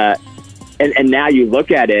wow! And now you look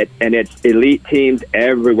at it, and it's elite teams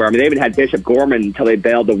everywhere. I mean, they even had Bishop Gorman until they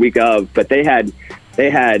bailed the week of, but they had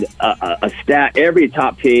a stat. Every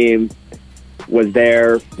top team was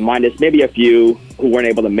there, minus maybe a few who weren't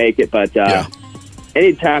able to make it. But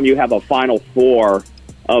anytime you have a Final Four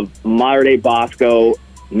of Mater Dei Bosco,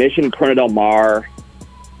 Mission Corona Del Mar,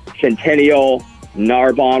 Centennial,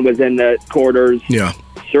 Narbonne was in the quarters. Yeah.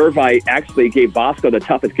 Servite actually gave Bosco the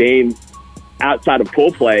toughest game outside of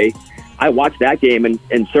pool play. I watched that game, and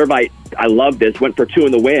Servite, I love this, went for 2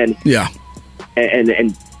 in the win. Yeah.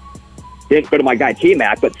 And didn't go to my guy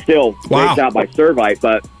T-Mac, but still raised out by Servite.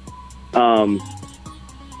 But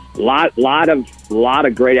Lot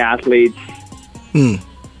of great athletes.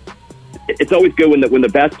 It's always good when the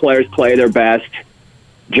best players play their best.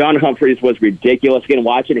 John Humphreys was ridiculous. Again,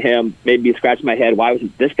 watching him made me scratch my head. Why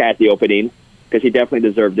wasn't this guy at the opening? Because he definitely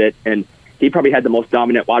deserved it, and he probably had the most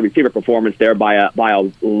dominant wide receiver performance there by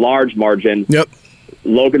a large margin. Yep.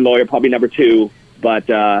 Logan Lawyer probably number 2, but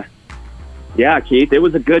yeah, Keith, it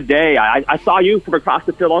was a good day. I saw you from across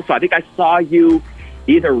the field also. I think I saw you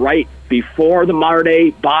either right before the Mater Dei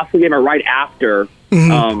Boston game or right after.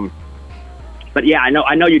 But yeah, I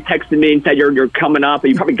know you texted me and said you're coming up,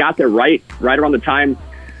 and you probably got there right around the time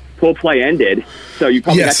full play ended. So you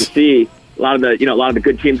probably got to see a lot of the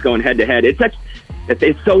good teams going head to head.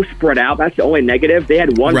 It's so spread out. That's the only negative. They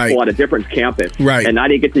had one school at a different campus, and I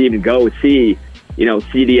didn't get to even go see,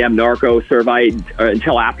 CDM, Norco, Servite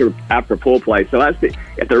until after pool play. So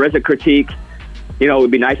if there is a critique, it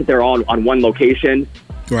would be nice if they're all on one location.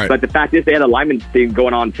 Right. But the fact is, they had a lineman thing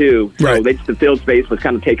going on too. So the field space was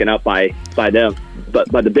kind of taken up by them, but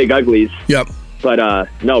by the big uglies. Yep. But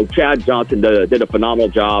no, Chad Johnson did a phenomenal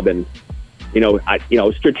job, and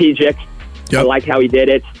strategic. Yep. I like how he did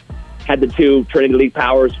it. Had the 2 Trinity League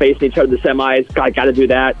powers facing each other in the semis. Got to do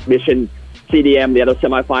that. Mission CDM, the other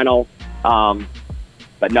semifinal.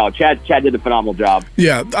 But no, Chad did a phenomenal job.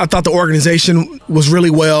 Yeah, I thought the organization was really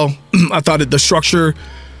well. I thought that the structure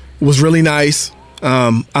was really nice.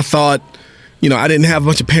 I thought, I didn't have a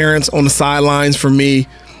bunch of parents on the sidelines for me,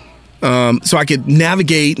 so I could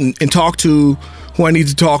navigate and talk to who I need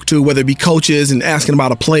to talk to, whether it be coaches and asking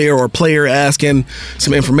about a player or a player asking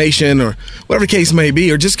some information or whatever the case may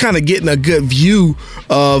be, or just kind of getting a good view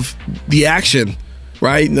of the action,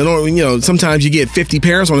 right? Sometimes you get 50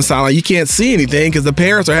 parents on the sideline. You can't see anything because the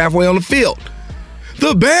parents are halfway on the field.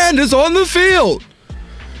 The band is on the field.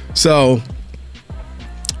 So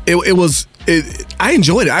I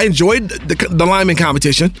enjoyed it. I enjoyed the lineman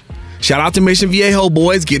competition. Shout out to Mission Viejo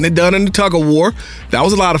boys getting it done in the tug of war. That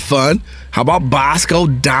was a lot of fun. How about Bosco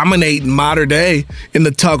dominating Mater Dei in the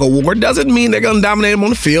tug of war? Doesn't mean they're going to dominate them on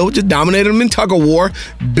the field. Just dominate them in tug of war.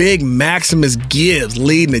 Big Maximus Gibbs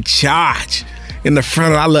leading the charge in the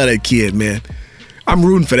front. I love that kid, man. I'm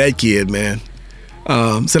rooting for that kid, man.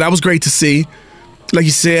 So that was great to see. Like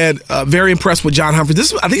you said, very impressed with John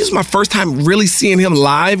Humphreys. I think this is my first time really seeing him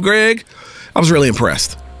live, Greg. I was really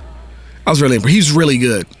impressed. He's really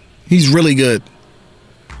good. He's really good.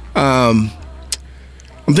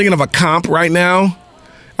 I'm thinking of a comp right now.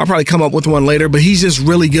 I'll probably come up with one later, but he's just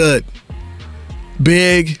really good.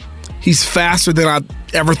 Big. He's faster than I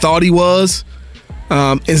ever thought he was.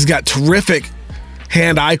 And he's got terrific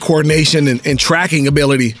hand-eye coordination and tracking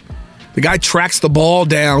ability. The guy tracks the ball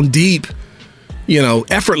down deep,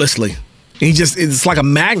 effortlessly. And it's like a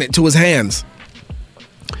magnet to his hands.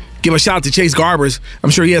 Give a shout out to Chase Garbers. I'm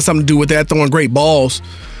sure he has something to do with that, throwing great balls.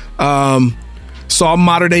 Saw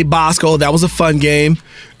Mater Dei Bosco. That was a fun game.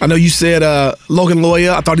 I know you said Logan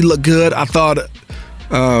Loya. I thought he looked good. I thought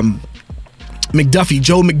Joe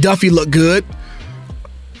McDuffie looked good.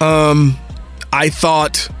 I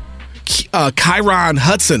thought Kyron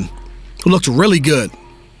Hudson looked really good.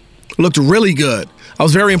 I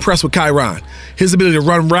was very impressed with Kyron. His ability to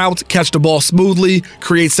run routes, catch the ball smoothly,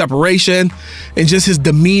 create separation, and just his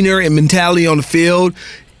demeanor and mentality on the field.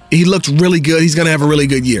 He looked really good. He's going to have a really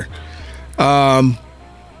good year.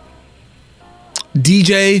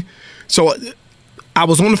 DJ, so I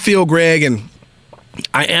was on the field, Greg, and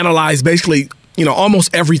I analyzed basically,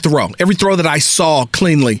 almost every throw that I saw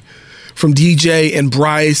cleanly from DJ and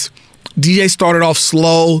Bryce. DJ started off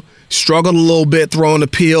slow, struggled a little bit throwing the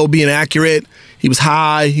peel, being accurate. He was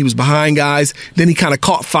high. He was behind guys. Then he kind of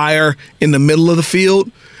caught fire in the middle of the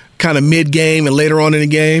field, kind of mid-game and later on in the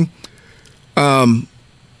game.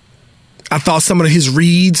 I thought some of his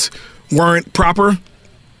reads weren't proper.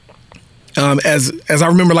 As I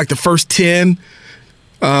remember, like the first 10,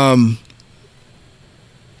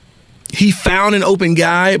 he found an open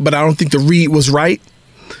guy, but I don't think the read was right.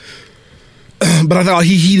 But I thought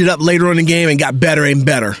he heated up later on in the game and got better and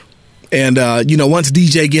better. And, once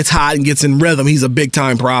DJ gets hot and gets in rhythm, he's a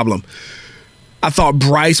big-time problem. I thought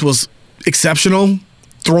Bryce was exceptional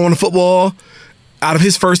throwing the football. Out of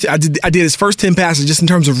his first, I did his first 10 passes just in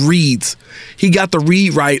terms of reads. He got the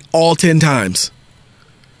read right all 10 times.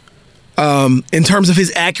 In terms of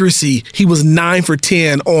his accuracy, he was 9 for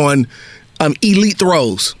 10 on elite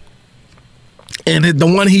throws. And the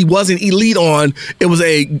one he wasn't elite on, it was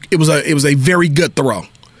a very good throw.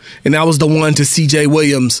 And that was the one to C.J.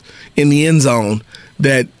 Williams in the end zone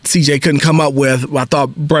that C.J. couldn't come up with. I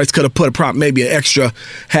thought Bryce could have put maybe an extra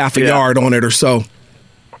half a yard on it or so.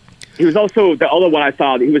 He was also, the other one I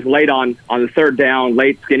saw, he was late on the third down,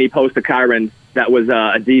 late skinny post to Kyron. that was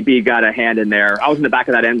a DB got a hand in there. I was in the back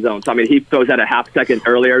of that end zone. So, I mean, he throws that a half second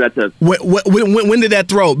earlier. That's a when did that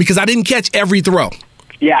throw? Because I didn't catch every throw.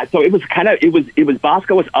 Yeah, so it was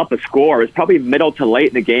Bosco was up a score. It was probably middle to late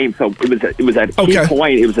in the game. So it was a key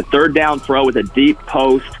point. It was a third down throw with a deep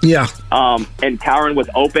post. Yeah. And Cowan was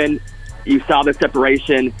open. You saw the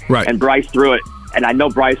separation. Right. And Bryce threw it. And I know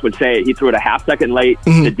Bryce would say he threw it a half second late.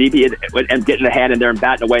 The DB and getting the hand in there and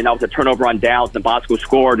batting away. And that was a turnover on downs. And Bosco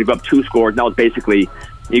scored. You go up 2 scores. And that was basically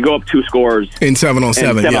you go up 2 scores in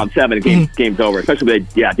 7-on-7. 7-on-7. And game's over. Especially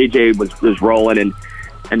with DJ was rolling and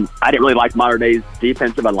I didn't really like Mater Dei's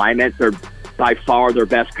defensive alignment. They're by far their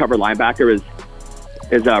best cover linebacker is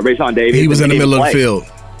Rayshawn Davies. He was in the middle of the field.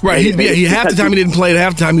 Right. He half the time he didn't play.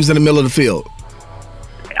 Half the time he was in the middle of the field.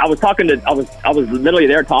 I was literally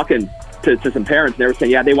there talking to some parents, and they were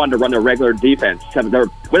saying, they wanted to run their regular defense,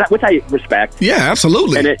 which I respect. Yeah,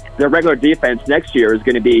 absolutely. And their regular defense next year is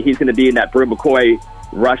going to be he's going to be in that Brew McCoy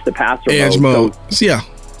rush the passer edge mode. So, yeah,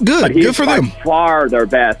 good for them. By far their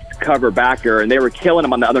best cover backer, and they were killing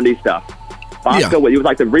him on the underneath stuff. Bosco, It was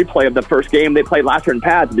like the replay of the first game they played last year in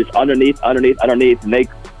pads, just underneath, and they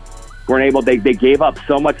weren't able. They gave up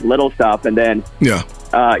so much little stuff, and then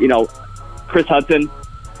Chris Hudson.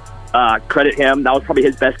 Credit him. That was probably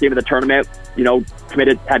his best game of the tournament.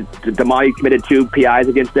 Damani committed 2 PIs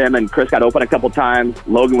against him, and Chris got open a couple times.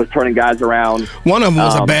 Logan was turning guys around. One of them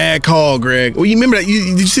was a bad call, Greg. Well, you remember that?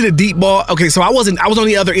 Did you see the deep ball? Okay, so I was on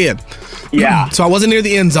the other end. Yeah. So I wasn't near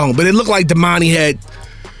the end zone, but it looked like Damani had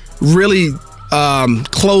really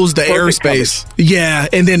closed the airspace. Yeah,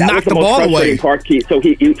 and then knocked the ball away. So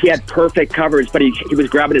he had perfect coverage, but he was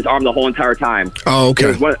grabbing his arm the whole entire time. Oh,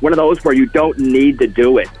 okay. It was one of those where you don't need to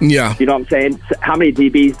do it. Yeah. You know what I'm saying? So how many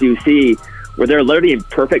DBs do you see where they're literally in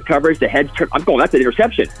perfect coverage, the head's turned? I'm going, that's an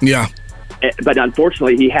interception. Yeah. But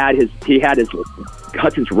unfortunately, he had his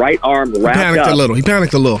Hudson's right arm wrapped up. He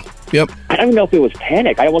panicked a little. Yep. I don't even know if it was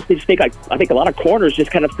panic. I almost just think I think a lot of corners just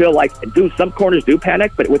kind of feel like, some corners do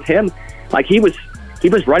panic, but with him, like he was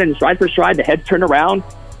running stride for stride. The head's turned around.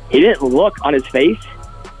 He didn't look on his face.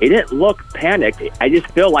 He didn't look panicked. I just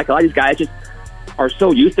feel like a lot of these guys just are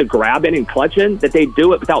so used to grabbing and clutching that they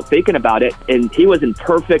do it without thinking about it. And he was in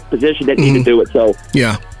perfect position, didn't need to do it. So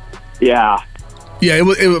yeah. It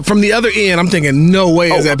was from the other end. I'm thinking, no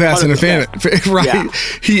way is that pass interference, right? Yeah.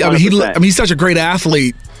 He's such a great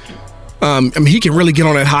athlete. He can really get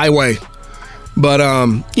on that highway. But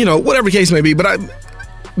whatever the case may be. But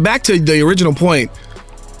back to the original point,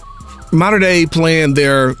 Mater Dei playing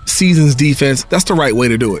their season's defense, that's the right way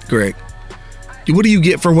to do it, Greg. What do you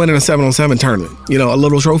get for winning a 7-on-7 tournament? A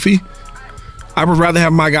little trophy? I would rather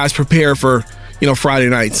have my guys prepare for, Friday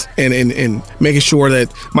nights and making sure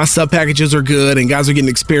that my sub packages are good and guys are getting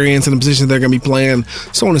experience in the positions they're going to be playing,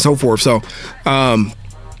 so on and so forth. So,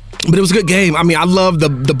 but it was a good game. I mean, I love the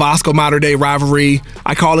Bosco Mater Dei rivalry.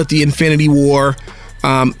 I call it the Infinity War.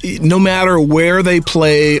 No matter where they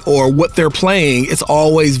play or what they're playing, it's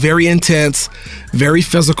always very intense, very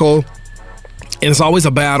physical, and it's always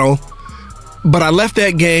a battle. But I left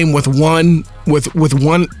that game with one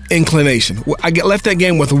inclination. I left that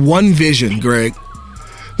game with one vision, Greg.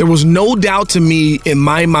 There was no doubt to me in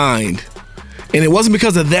my mind, and it wasn't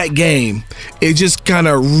because of that game. It just kind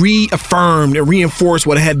of reaffirmed and reinforced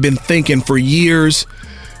what I had been thinking for years,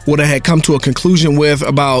 what I had come to a conclusion with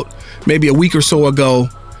about maybe a week or so ago,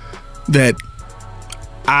 that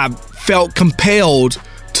I felt compelled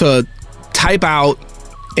to type out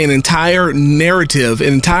an entire narrative,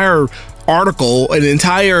 an entire article, an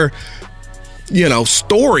entire,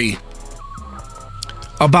 story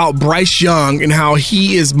about Bryce Young and how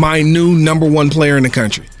he is my new number 1 player in the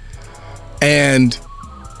country. And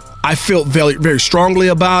I felt very, very strongly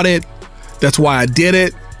about it. That's why I did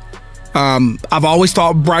it. I've always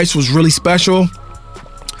thought Bryce was really special.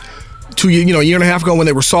 A year and a half ago when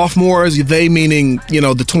they were sophomores, they meaning,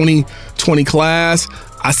 the 2020 class,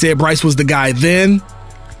 I said Bryce was the guy then.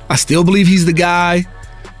 I still believe he's the guy.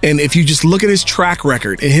 And if you just look at his track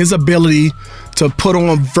record and his ability to put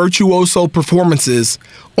on virtuoso performances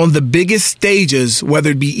on the biggest stages, whether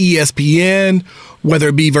it be ESPN, whether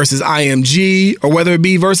it be versus IMG, or whether it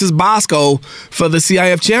be versus Bosco for the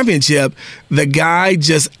CIF championship, the guy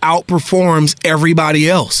just outperforms everybody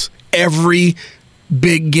else every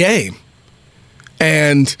big game.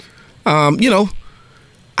 And, I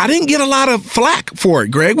didn't get a lot of flack for it,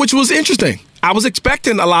 Greg, which was interesting. I was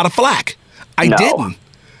expecting a lot of flack. I didn't.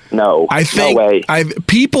 No, I think no way.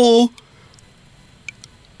 People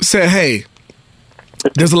said, hey,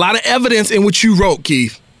 there's a lot of evidence in what you wrote,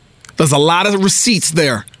 Keith. There's a lot of receipts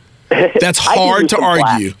there. That's hard to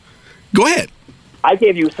argue. Go ahead. I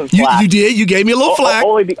gave you some You, flack. you did. You gave me a little flack.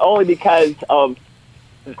 Only because of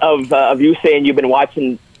you saying you've been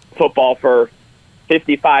watching football for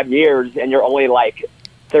 55 years and you're only like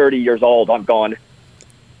 30 years old. I'm going,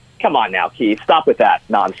 come on now, Keith. Stop with that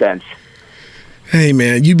nonsense. Hey,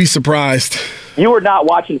 man, you'd be surprised. You were not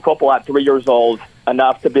watching football at 3 years old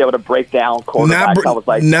enough to be able to break down quarterbacks. I was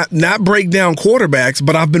like, not break down quarterbacks,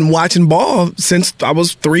 but I've been watching ball since I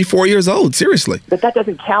was 3-4 years old. Seriously. But that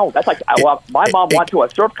doesn't count. That's like, my mom went to a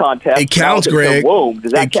surf contest. It counts, Greg. Womb.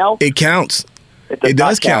 Does that count? It counts. It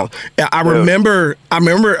does count. I remember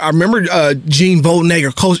Gene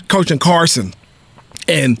Voldnager coaching Carson,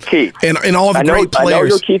 and Keith, and all the great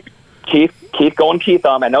players. I know you're Keith going Keith.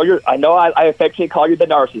 I know I affectionately call you the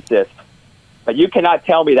narcissist, but you cannot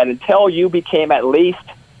tell me that until you became at least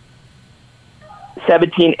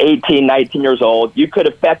 17, 18, 19 years old, you could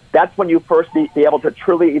affect. That's when you first be able to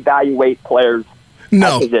truly evaluate players'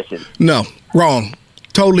 positions. No, wrong.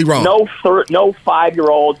 Totally wrong. No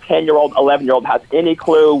 5-year-old, 10-year-old, 11-year-old has any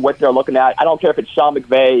clue what they're looking at. I don't care if it's Sean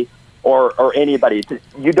McVay or anybody.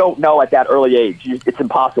 You don't know at that early age. It's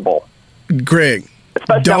impossible. Greg.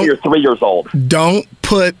 Especially when you're 3 years old. Don't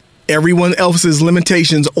put everyone else's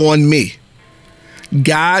limitations on me.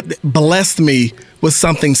 God blessed me with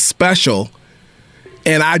something special,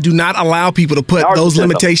 and I do not allow people to put those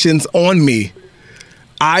limitations on me.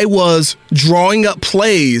 I was drawing up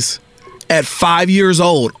plays at 5 years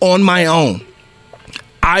old on my own.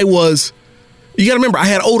 You got to remember, I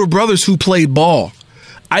had older brothers who played ball.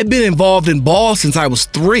 I've been involved in ball since I was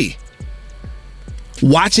 3.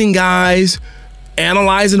 Watching guys,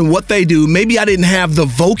 analyzing what they do. Maybe I didn't have the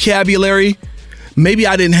vocabulary. Maybe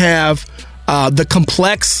I didn't have the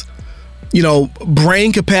complex,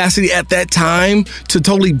 brain capacity at that time to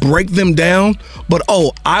totally break them down. But,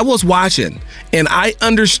 I was watching, and I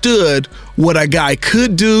understood what a guy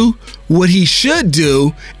could do, what he should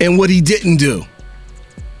do, and what he didn't do.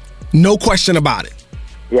 No question about it.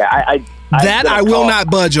 Yeah, I will not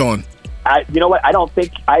budge on. You know what? I don't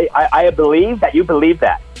think I believe that you believe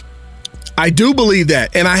that. I do believe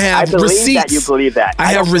that, and I have receipts. That you believe that.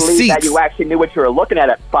 I have receipts. Believe that you actually knew what you were looking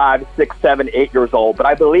at 5, 6, 7, 8 years old, but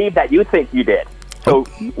I believe that you think you did. So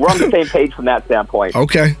we're on the same page from that standpoint.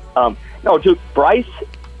 Okay. No, dude, Bryce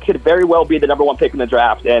could very well be the number 1 pick in the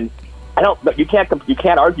draft, and you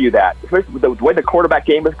can't argue that. The way the quarterback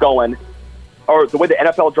game is going, or the way the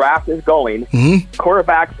NFL draft is going,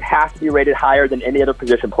 quarterbacks have to be rated higher than any other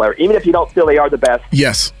position player, even if you don't feel they are the best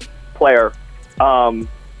player.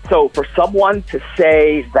 So for someone to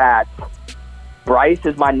say that Bryce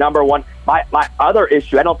is my number 1, my other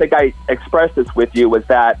issue, I don't think I expressed this with you, was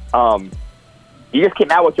that you just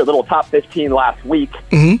came out with your little top 15 last week,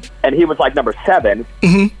 and he was like number 7,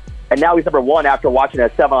 and now he's number 1 after watching a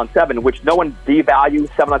 7-on-7, which no one devalues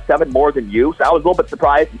 7-on-7 more than you. So I was a little bit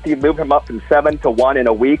surprised to see you move him up from 7 to 1 in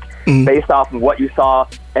a week based off of what you saw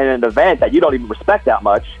in an event that you don't even respect that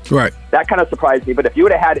much. Right. That kind of surprised me. But if you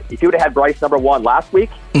would have had Bryce number 1 last week,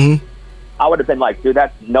 I would have been like, dude,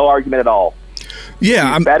 that's no argument at all.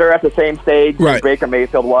 Yeah, He's better at the same stage than Baker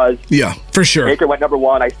Mayfield was. Yeah, for sure. Baker went number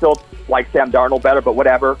 1. I still like Sam Darnold better, but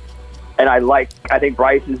whatever. And I think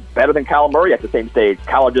Bryce is better than Kyler Murray at the same stage.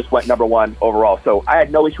 Kyler just went number 1 overall. So I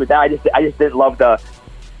had no issue with that. I just didn't love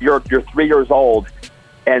you're 3 years old,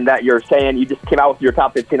 and that you're saying you just came out with your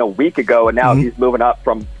top 15 a week ago, and now he's moving up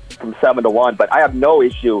from 7 to 1. But I have no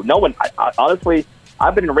issue. No one, honestly,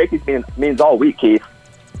 I've been in Rakey's meetings all week, Keith.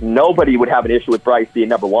 Nobody would have an issue with Bryce being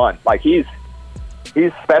number 1. Like, he's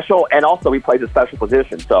special, and also he plays a special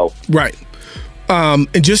position. So right.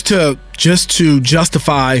 And just to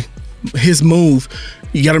justify his move,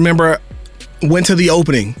 you got to remember, went to the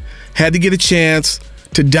opening, had to get a chance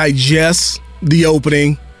to digest the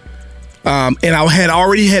opening, and I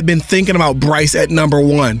had been thinking about Bryce at number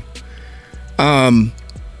 1. Got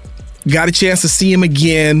a chance to see him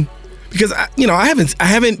again because I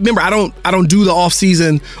haven't. Remember, I don't do the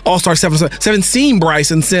off-season All-Star 7. Haven't seen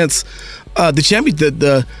Bryson since the champion.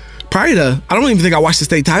 Prior to, I don't even think I watched the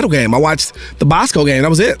state title game. I watched the Bosco game. That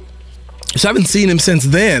was it. So I haven't seen him since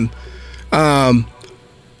then.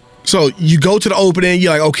 So you go to the opening,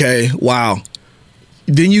 you're like, okay, wow.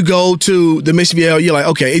 Then you go to the Mission Viejo, you're like,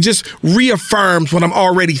 okay, it just reaffirms what I'm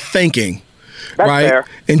already thinking. That's right? fair.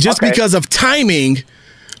 And just because of timing,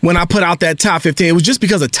 when I put out that top 15, it was just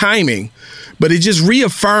because of timing. But it just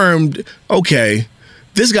reaffirmed, okay,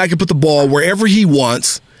 this guy can put the ball wherever he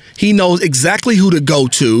wants. He knows exactly who to go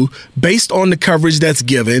to based on the coverage that's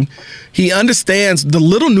given. He understands the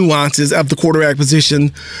little nuances of the quarterback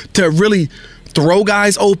position to really throw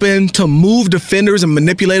guys open, to move defenders and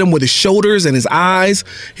manipulate them with his shoulders and his eyes.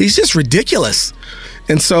 He's just ridiculous.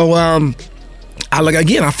 And so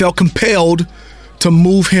I felt compelled to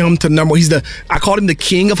move him to number. I called him the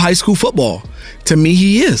king of high school football. To me,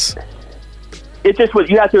 he is. It just was.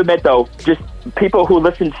 You have to admit, though, just people who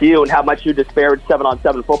listen to you and how much you disparage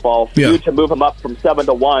 7-on-7 football, for you to move him up from 7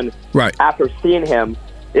 to 1 after seeing him,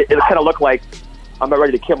 it kind of looked like I'm about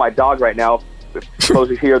ready to kill my dog right now. Suppose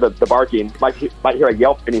you hear the barking. Might hear a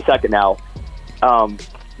yelp any second now. That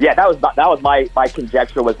was my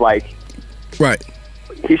conjecture was like, right.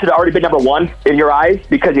 He should have already been number 1 in your eyes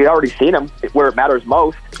because you'd already seen him where it matters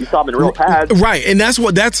most. You saw him in real pads. Right, and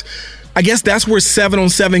I guess that's where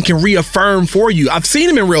 7-on-7 can reaffirm for you. I've seen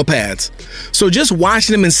him in real pads. So just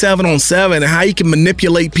watching him in 7-on-7 and how he can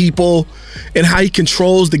manipulate people and how he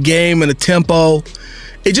controls the game and the tempo,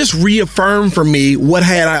 it just reaffirmed for me what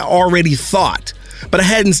had I already thought. But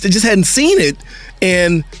I just hadn't seen it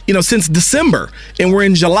since December, and we're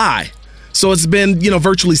in July. So it's been,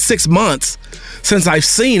 virtually 6 months since I've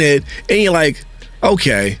seen it, and you're like,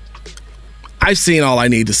 okay, I've seen all I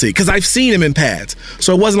need to see because I've seen him in pads.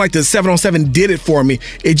 So it wasn't like the 7-on-7 did it for me.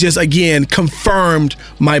 It just, again, confirmed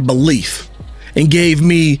my belief and gave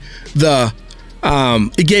me what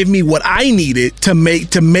I needed to make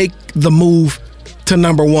the move to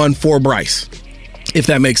number 1 for Bryce, if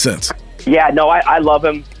that makes sense. Yeah, no, I love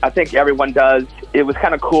him. I think everyone does. It was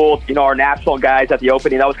kind of cool, our national guys at the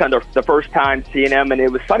opening. That was kind of the first time seeing him, and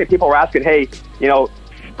it was funny. People were asking, hey,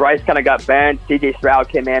 Bryce kind of got benched. C.J. Stroud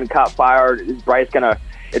came in, caught fire. Is that going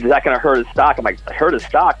to hurt his stock? I'm like, hurt his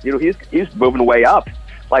stock? He's moving way up.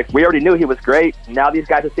 Like, we already knew he was great. Now these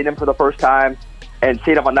guys have seen him for the first time and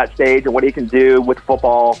seen him on that stage and what he can do with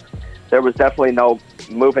football. There was definitely no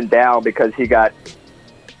moving down because he got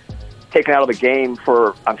taken out of the game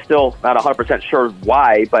for, I'm still not 100% sure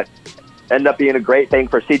why, but ended up being a great thing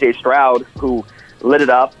for C.J. Stroud, who lit it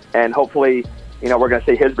up, and hopefully, we're going to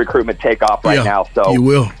see his recruitment take off now. So you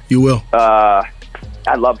will.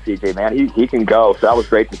 I love C.J., man. He can go. So that was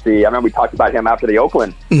great to see. I remember we talked about him after the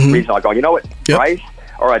Oakland regional. Going, you know what, Bryce,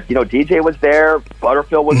 or DJ was there,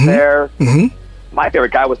 Butterfield was there. Mm-hmm. My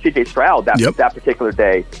favorite guy was C.J. Stroud that particular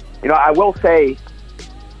day. I will say,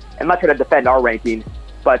 I'm not trying to defend our ranking,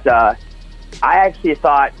 but I actually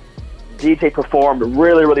thought DJ performed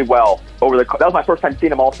really, really well that was my first time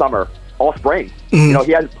seeing him all summer, all spring. Mm-hmm.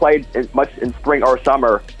 He hadn't played as much in spring or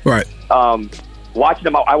summer. Right. Watching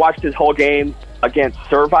him, I watched his whole game against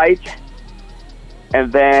Servite,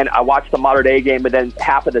 and then I watched the Mater Dei game, and then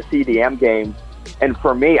half of the CDM game. And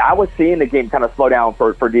for me, I was seeing the game kind of slow down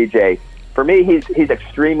for DJ. For me, he's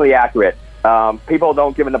extremely accurate. People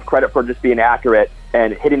don't give enough credit for just being accurate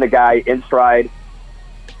and hitting the guy in stride.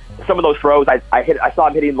 Some of those throws, I saw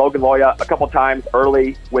him hitting Logan Loya a couple times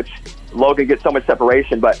early, which Logan gets so much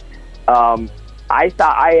separation. But I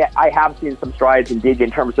thought I have seen some strides in DJ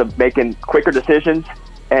in terms of making quicker decisions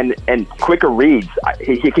and quicker reads.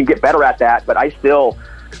 He can get better at that, but I still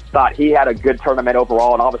thought he had a good tournament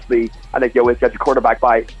overall. And obviously, I think you always get your quarterback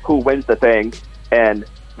by who wins the thing. And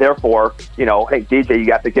therefore, I think DJ,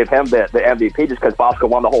 you have to give him the MVP just because Bosco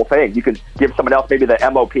won the whole thing. You can give someone else maybe the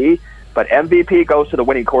MOP, but MVP goes to the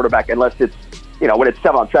winning quarterback unless it's, when it's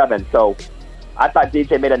 7-on-7. So I thought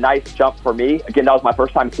DJ made a nice jump for me. Again, that was my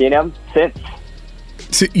first time seeing him since.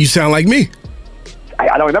 You sound like me.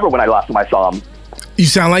 I don't remember when I last time I saw him. You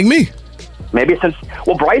sound like me. Maybe since,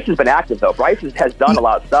 Bryce has been active, though. Bryce has done a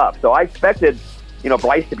lot of stuff. So I expected,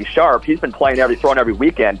 Bryce to be sharp. He's been throwing every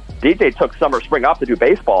weekend. DJ took spring off to do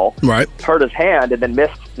baseball. Right. Hurt his hand and then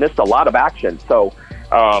missed a lot of action. So.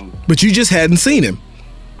 But you just hadn't seen him.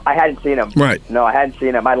 I hadn't seen him. Right. No, I hadn't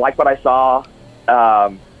seen him. I like what I saw.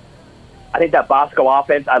 I think that Bosco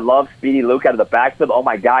offense, I love Speedy Luke out of the backfield. Oh,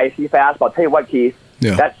 my God, is he fast? But I'll tell you what, Keith.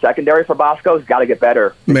 Yeah. That secondary for Bosco's got to get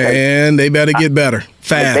better. Man, they better get better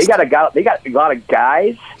fast. They got a lot of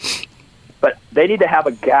guys, but they need to have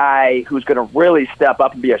a guy who's going to really step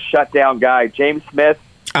up and be a shutdown guy. James Smith.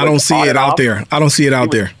 I don't see it out there.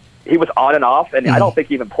 He was on and off, and I don't think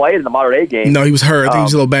he even played in the Mater Dei game. No, he was hurt. I think he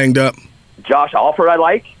was a little banged up. Josh Alford, I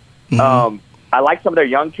like. Mm-hmm. I like some of their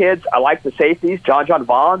young kids. I like the safeties. John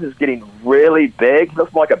Vaughn is getting really big. He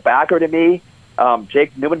looks more like a backer to me.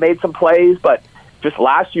 Jake Newman made some plays, but just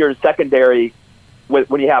last year's secondary,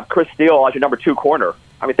 when you have Chris Steele as your number 2 corner.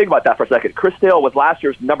 I mean, think about that for a second. Chris Steele was last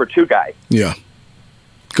year's number 2 guy. Yeah.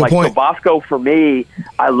 Good point. So Bosco, for me,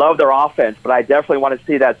 I love their offense, but I definitely want to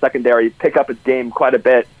see that secondary pick up its game quite a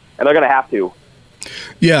bit, and they're going to have to.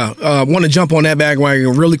 Yeah, I want to jump on that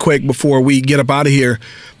bandwagon really quick before we get up out of here.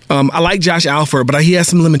 I like Josh Alford, but he has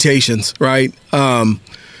some limitations, right?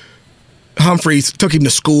 Humphreys took him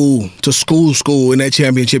to school in that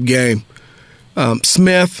championship game.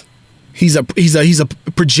 Smith, he's a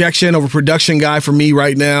projection over production guy for me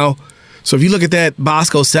right now. So if you look at that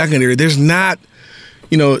Bosco secondary, there's not,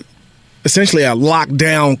 essentially a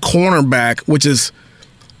lockdown cornerback, which is,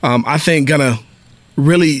 I think, going to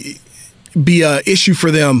really be an issue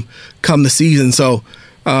for them come the season. So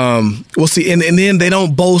we'll see. And then they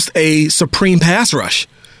don't boast a supreme pass rush.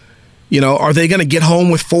 Are they going to get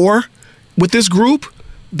home with 4 with this group?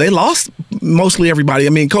 They lost mostly everybody. I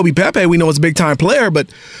mean, Kobe Pepe, we know is a big-time player, but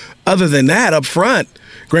other than that, up front,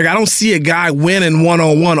 Greg, I don't see a guy winning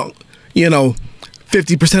one-on-one,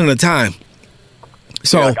 50% of the time.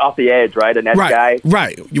 So like off the edge, right? An edge guy.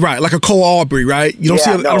 Right. Like a Cole Aubrey, right? I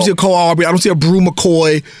don't see a Cole Aubrey. I don't see a Brew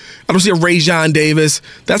McCoy. I don't see a Rajon Davis.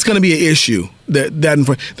 That's going to be an issue. Then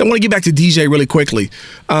I want to get back to DJ really quickly.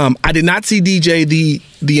 I did not see DJ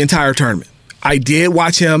the entire tournament. I did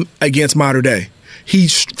watch him against Mater Dei.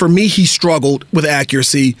 For me, he struggled with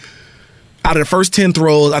accuracy. Out of the first 10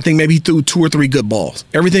 throws, I think maybe he threw 2 or 3 good balls.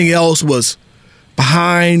 Everything else was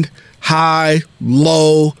behind, high,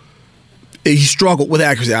 low. He struggled with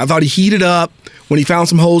accuracy. I thought he heated up when he found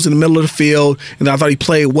some holes in the middle of the field, and I thought he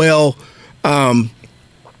played well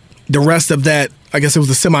the rest of that. I guess it was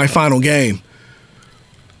the semifinal game.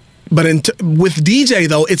 But with DJ,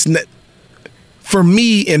 though, it's for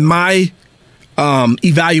me in my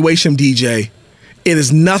evaluation of DJ, it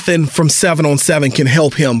is nothing from 7-on-7 can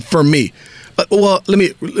help him for me. Well, let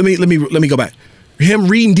me go back. Him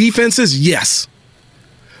reading defenses, yes.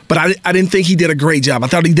 But I didn't think he did a great job. I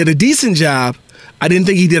thought he did a decent job. I didn't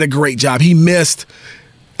think he did a great job. He missed,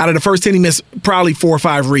 out of the first 10, he missed probably 4 or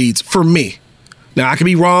 5 reads for me. Now, I could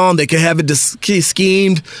be wrong. They could have it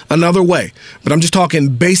schemed another way. But I'm just talking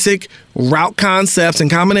basic route concepts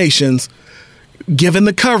and combinations. Given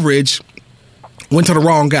the coverage, went to the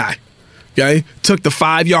wrong guy. Okay? Took the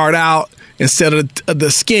 5-yard out instead of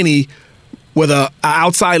the skinny with a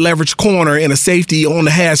outside leverage corner and a safety on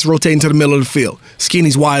the hash rotating to the middle of the field.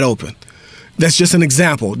 Skinny's wide open. That's just an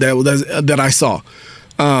example that I saw.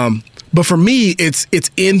 But for me, it's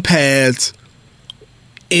in pads,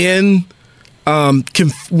 with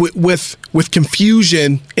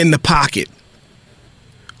confusion in the pocket.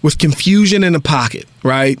 With confusion in the pocket,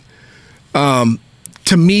 right?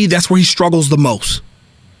 To me, that's where he struggles the most.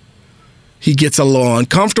 He gets a little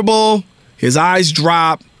uncomfortable. His eyes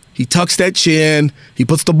drop. He tucks that chin. He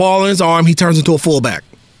puts the ball in his arm. He turns into a fullback.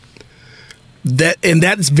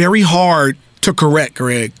 That's very hard to correct,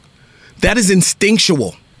 Greg. That is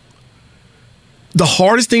instinctual. The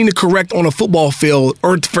hardest thing to correct on a football field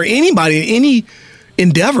or for anybody in any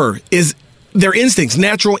endeavor is their instincts,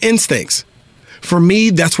 natural instincts. For me,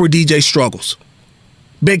 that's where DJ struggles.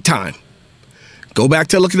 Big time. Go back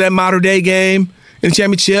to look at that Mater Dei game in the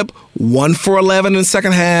championship. 1 for 11 in the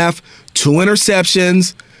second half, 2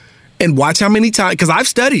 interceptions, and watch how many times, because I've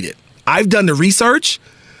studied it. I've done the research.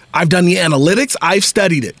 I've done the analytics. I've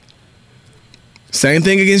studied it. Same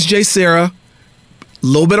thing against Jay Serra. A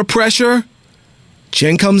little bit of pressure.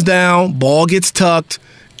 Chin comes down. Ball gets tucked.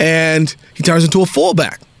 And he turns into a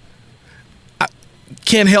fullback. I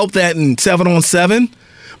can't help that in 7-on-7.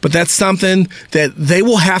 But that's something that they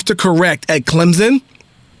will have to correct at Clemson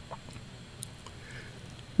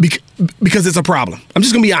because it's a problem. I'm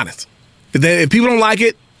just going to be honest. If people don't like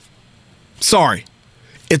it, sorry.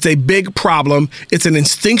 It's a big problem. It's an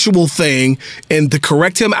instinctual thing, and to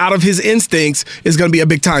correct him out of his instincts is going to be a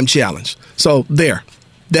big-time challenge. So there.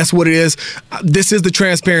 That's what it is. This is the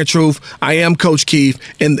transparent truth. I am Coach Keith,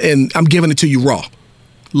 and I'm giving it to you raw.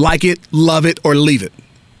 Like it, love it, or leave it.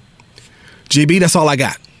 GB, that's all I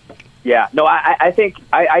got. Yeah, no, I think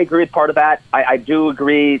I agree with part of that. I do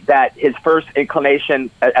agree that his first inclination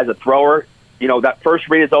as a thrower, that first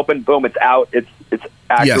read is open, boom, it's out, it's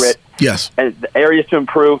accurate. Yes. And the areas to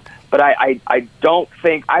improve. But I don't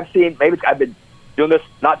think I've been doing this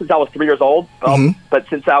not since I was 3 years old, but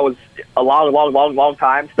since I was a long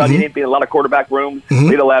time studying it, being in a lot of quarterback rooms,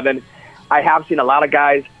 Elite 11. I have seen a lot of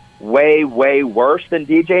guys way, way worse than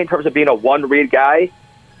DJ in terms of being a one-read guy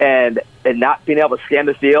and not being able to scan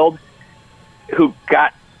the field, who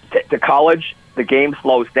got to college, the game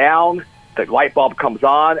slows down, the light bulb comes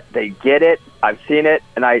on, they get it, I've seen it,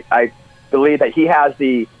 and I believe that he has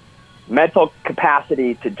the mental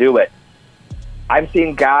capacity to do it. I've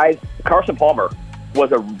seen guys, Carson Palmer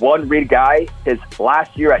was a one-read guy his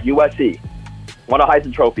last year at USC, won a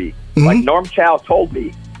Heisman Trophy. Like Norm Chow told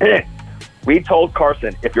me, we told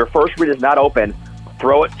Carson, if your first read is not open,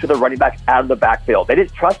 throw it to the running back out of the backfield. They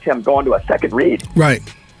didn't trust him going to a second read. Right.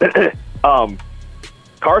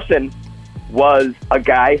 Carson was a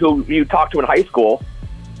guy who you talked to in high school.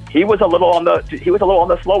 He was a little on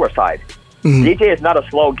the slower side. DJ is not a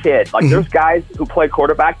slow kid. Like there's guys who play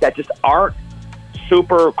quarterback that just aren't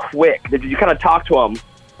super quick. You kind of talk to them,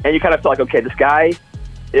 and you kind of feel like, okay, this guy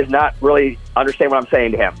is not really understanding what I'm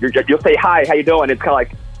saying to him. You'll say, hi, how you doing? It's kind of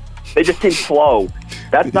like, they just seem slow.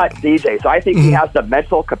 That's not DJ. So I think he has the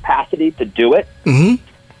mental capacity to do it.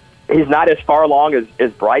 He's not as far along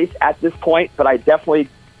as Bryce at this point, but I definitely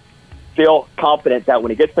feel confident that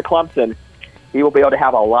when he gets to Clemson, he will be able to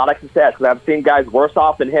have a lot of success. Because I've seen guys worse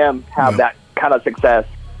off than him have that kind of success.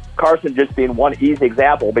 Carson just being one easy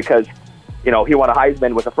example because, he won a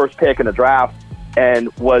Heisman with the first pick in the draft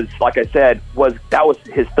and was, like I said, that was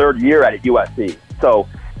his third year at USC. So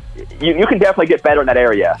you can definitely get better in that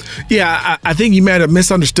area. Yeah, I think you might have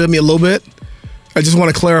misunderstood me a little bit. I just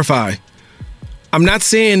want to clarify. I'm not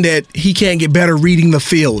saying that he can't get better reading the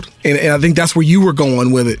field, and I think that's where you were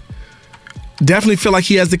going with it. Definitely feel like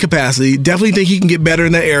he has the capacity. Definitely think he can get better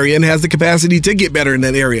in that area and has the capacity to get better in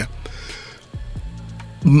that area.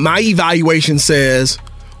 My evaluation says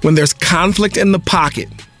when there's conflict in the pocket,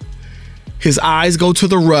 his eyes go to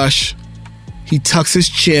the rush, he tucks his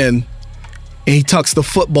chin, and he tucks the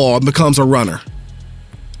football and becomes a runner.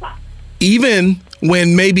 Even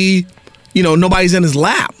when maybe, nobody's in his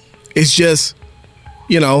lap. It's just,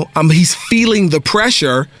 he's feeling the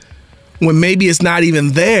pressure when maybe it's not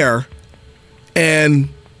even there. And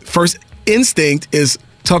first instinct is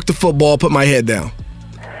tuck the football, put my head down.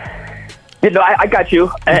 I got you,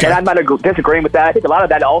 and I'm not disagreeing with that. I think a lot of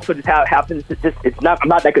that also just happens. I'm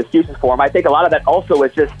not making excuses for him. I think a lot of that also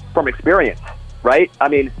is just from experience, right? I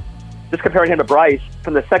mean, just comparing him to Bryce,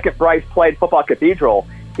 from the second Bryce played football at Cathedral,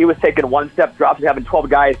 he was taking one-step drops and having 12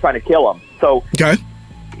 guys trying to kill him. So,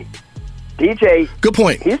 DJ, good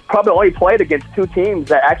point. He's probably only played against two teams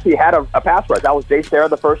that actually had a pass rush. That was Jay Sarah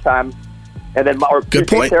the first time, and then good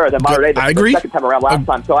point. Sarah, then Monterey the second time around last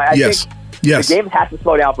time. So I think the game has to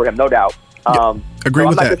slow down for him, no doubt. Agree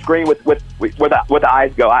with that. I'm not disagreeing with where the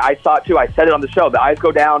eyes go. I saw it too. I said it on the show. The eyes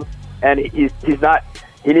go down, and he's not.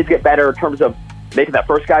 He needs to get better in terms of making that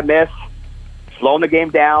first guy miss, slowing the game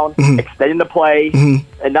down, extending the play,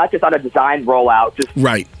 and not just on a design rollout. Just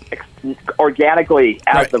organically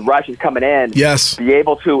as the rush is coming in. Yes, be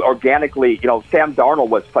able to organically. Sam Darnold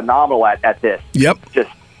was phenomenal at this. Yep. Just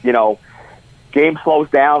game slows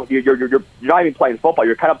down. You're not even playing football.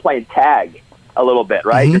 You're kind of playing tag a little bit,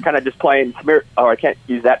 right? You're kind of just playing smear. Oh, I can't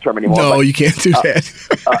use that term anymore. No, you can't do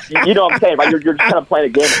that. You know what I'm saying, right? You're just kind of playing a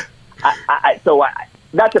game. So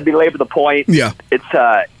not to belabor the point. Yeah, it's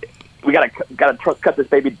we gotta cut this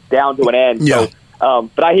baby down to an end. Yeah. So,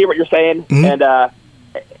 but I hear what you're saying, and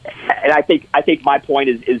I think my point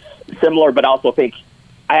is similar, but I also think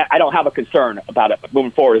I don't have a concern about it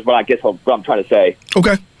moving forward. Is what I guess what I'm trying to say.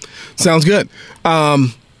 Okay, sounds good.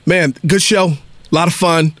 Man, good show. A lot of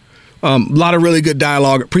fun. A lot of really good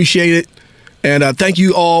dialogue. Appreciate it. And thank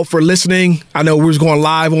you all for listening. I know we're going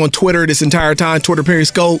live on Twitter this entire time, Twitter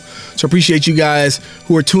Periscope. So appreciate you guys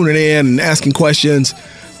who are tuning in and asking questions.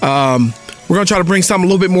 We're going to try to bring something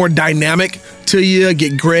a little bit more dynamic to you,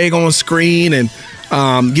 get Greg on screen and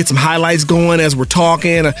get some highlights going as we're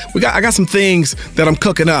talking. I got some things that I'm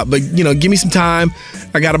cooking up, but give me some time.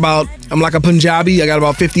 I'm like a Punjabi. I got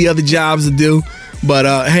about 50 other jobs to do. But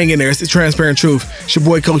hang in there. It's the Transparent Truth. It's your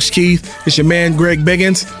boy, Coach Keith. It's your man, Greg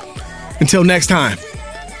Biggins. Until next time,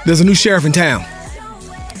 there's a new sheriff in town,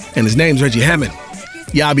 and his name's Reggie Hammond.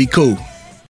 Y'all be cool.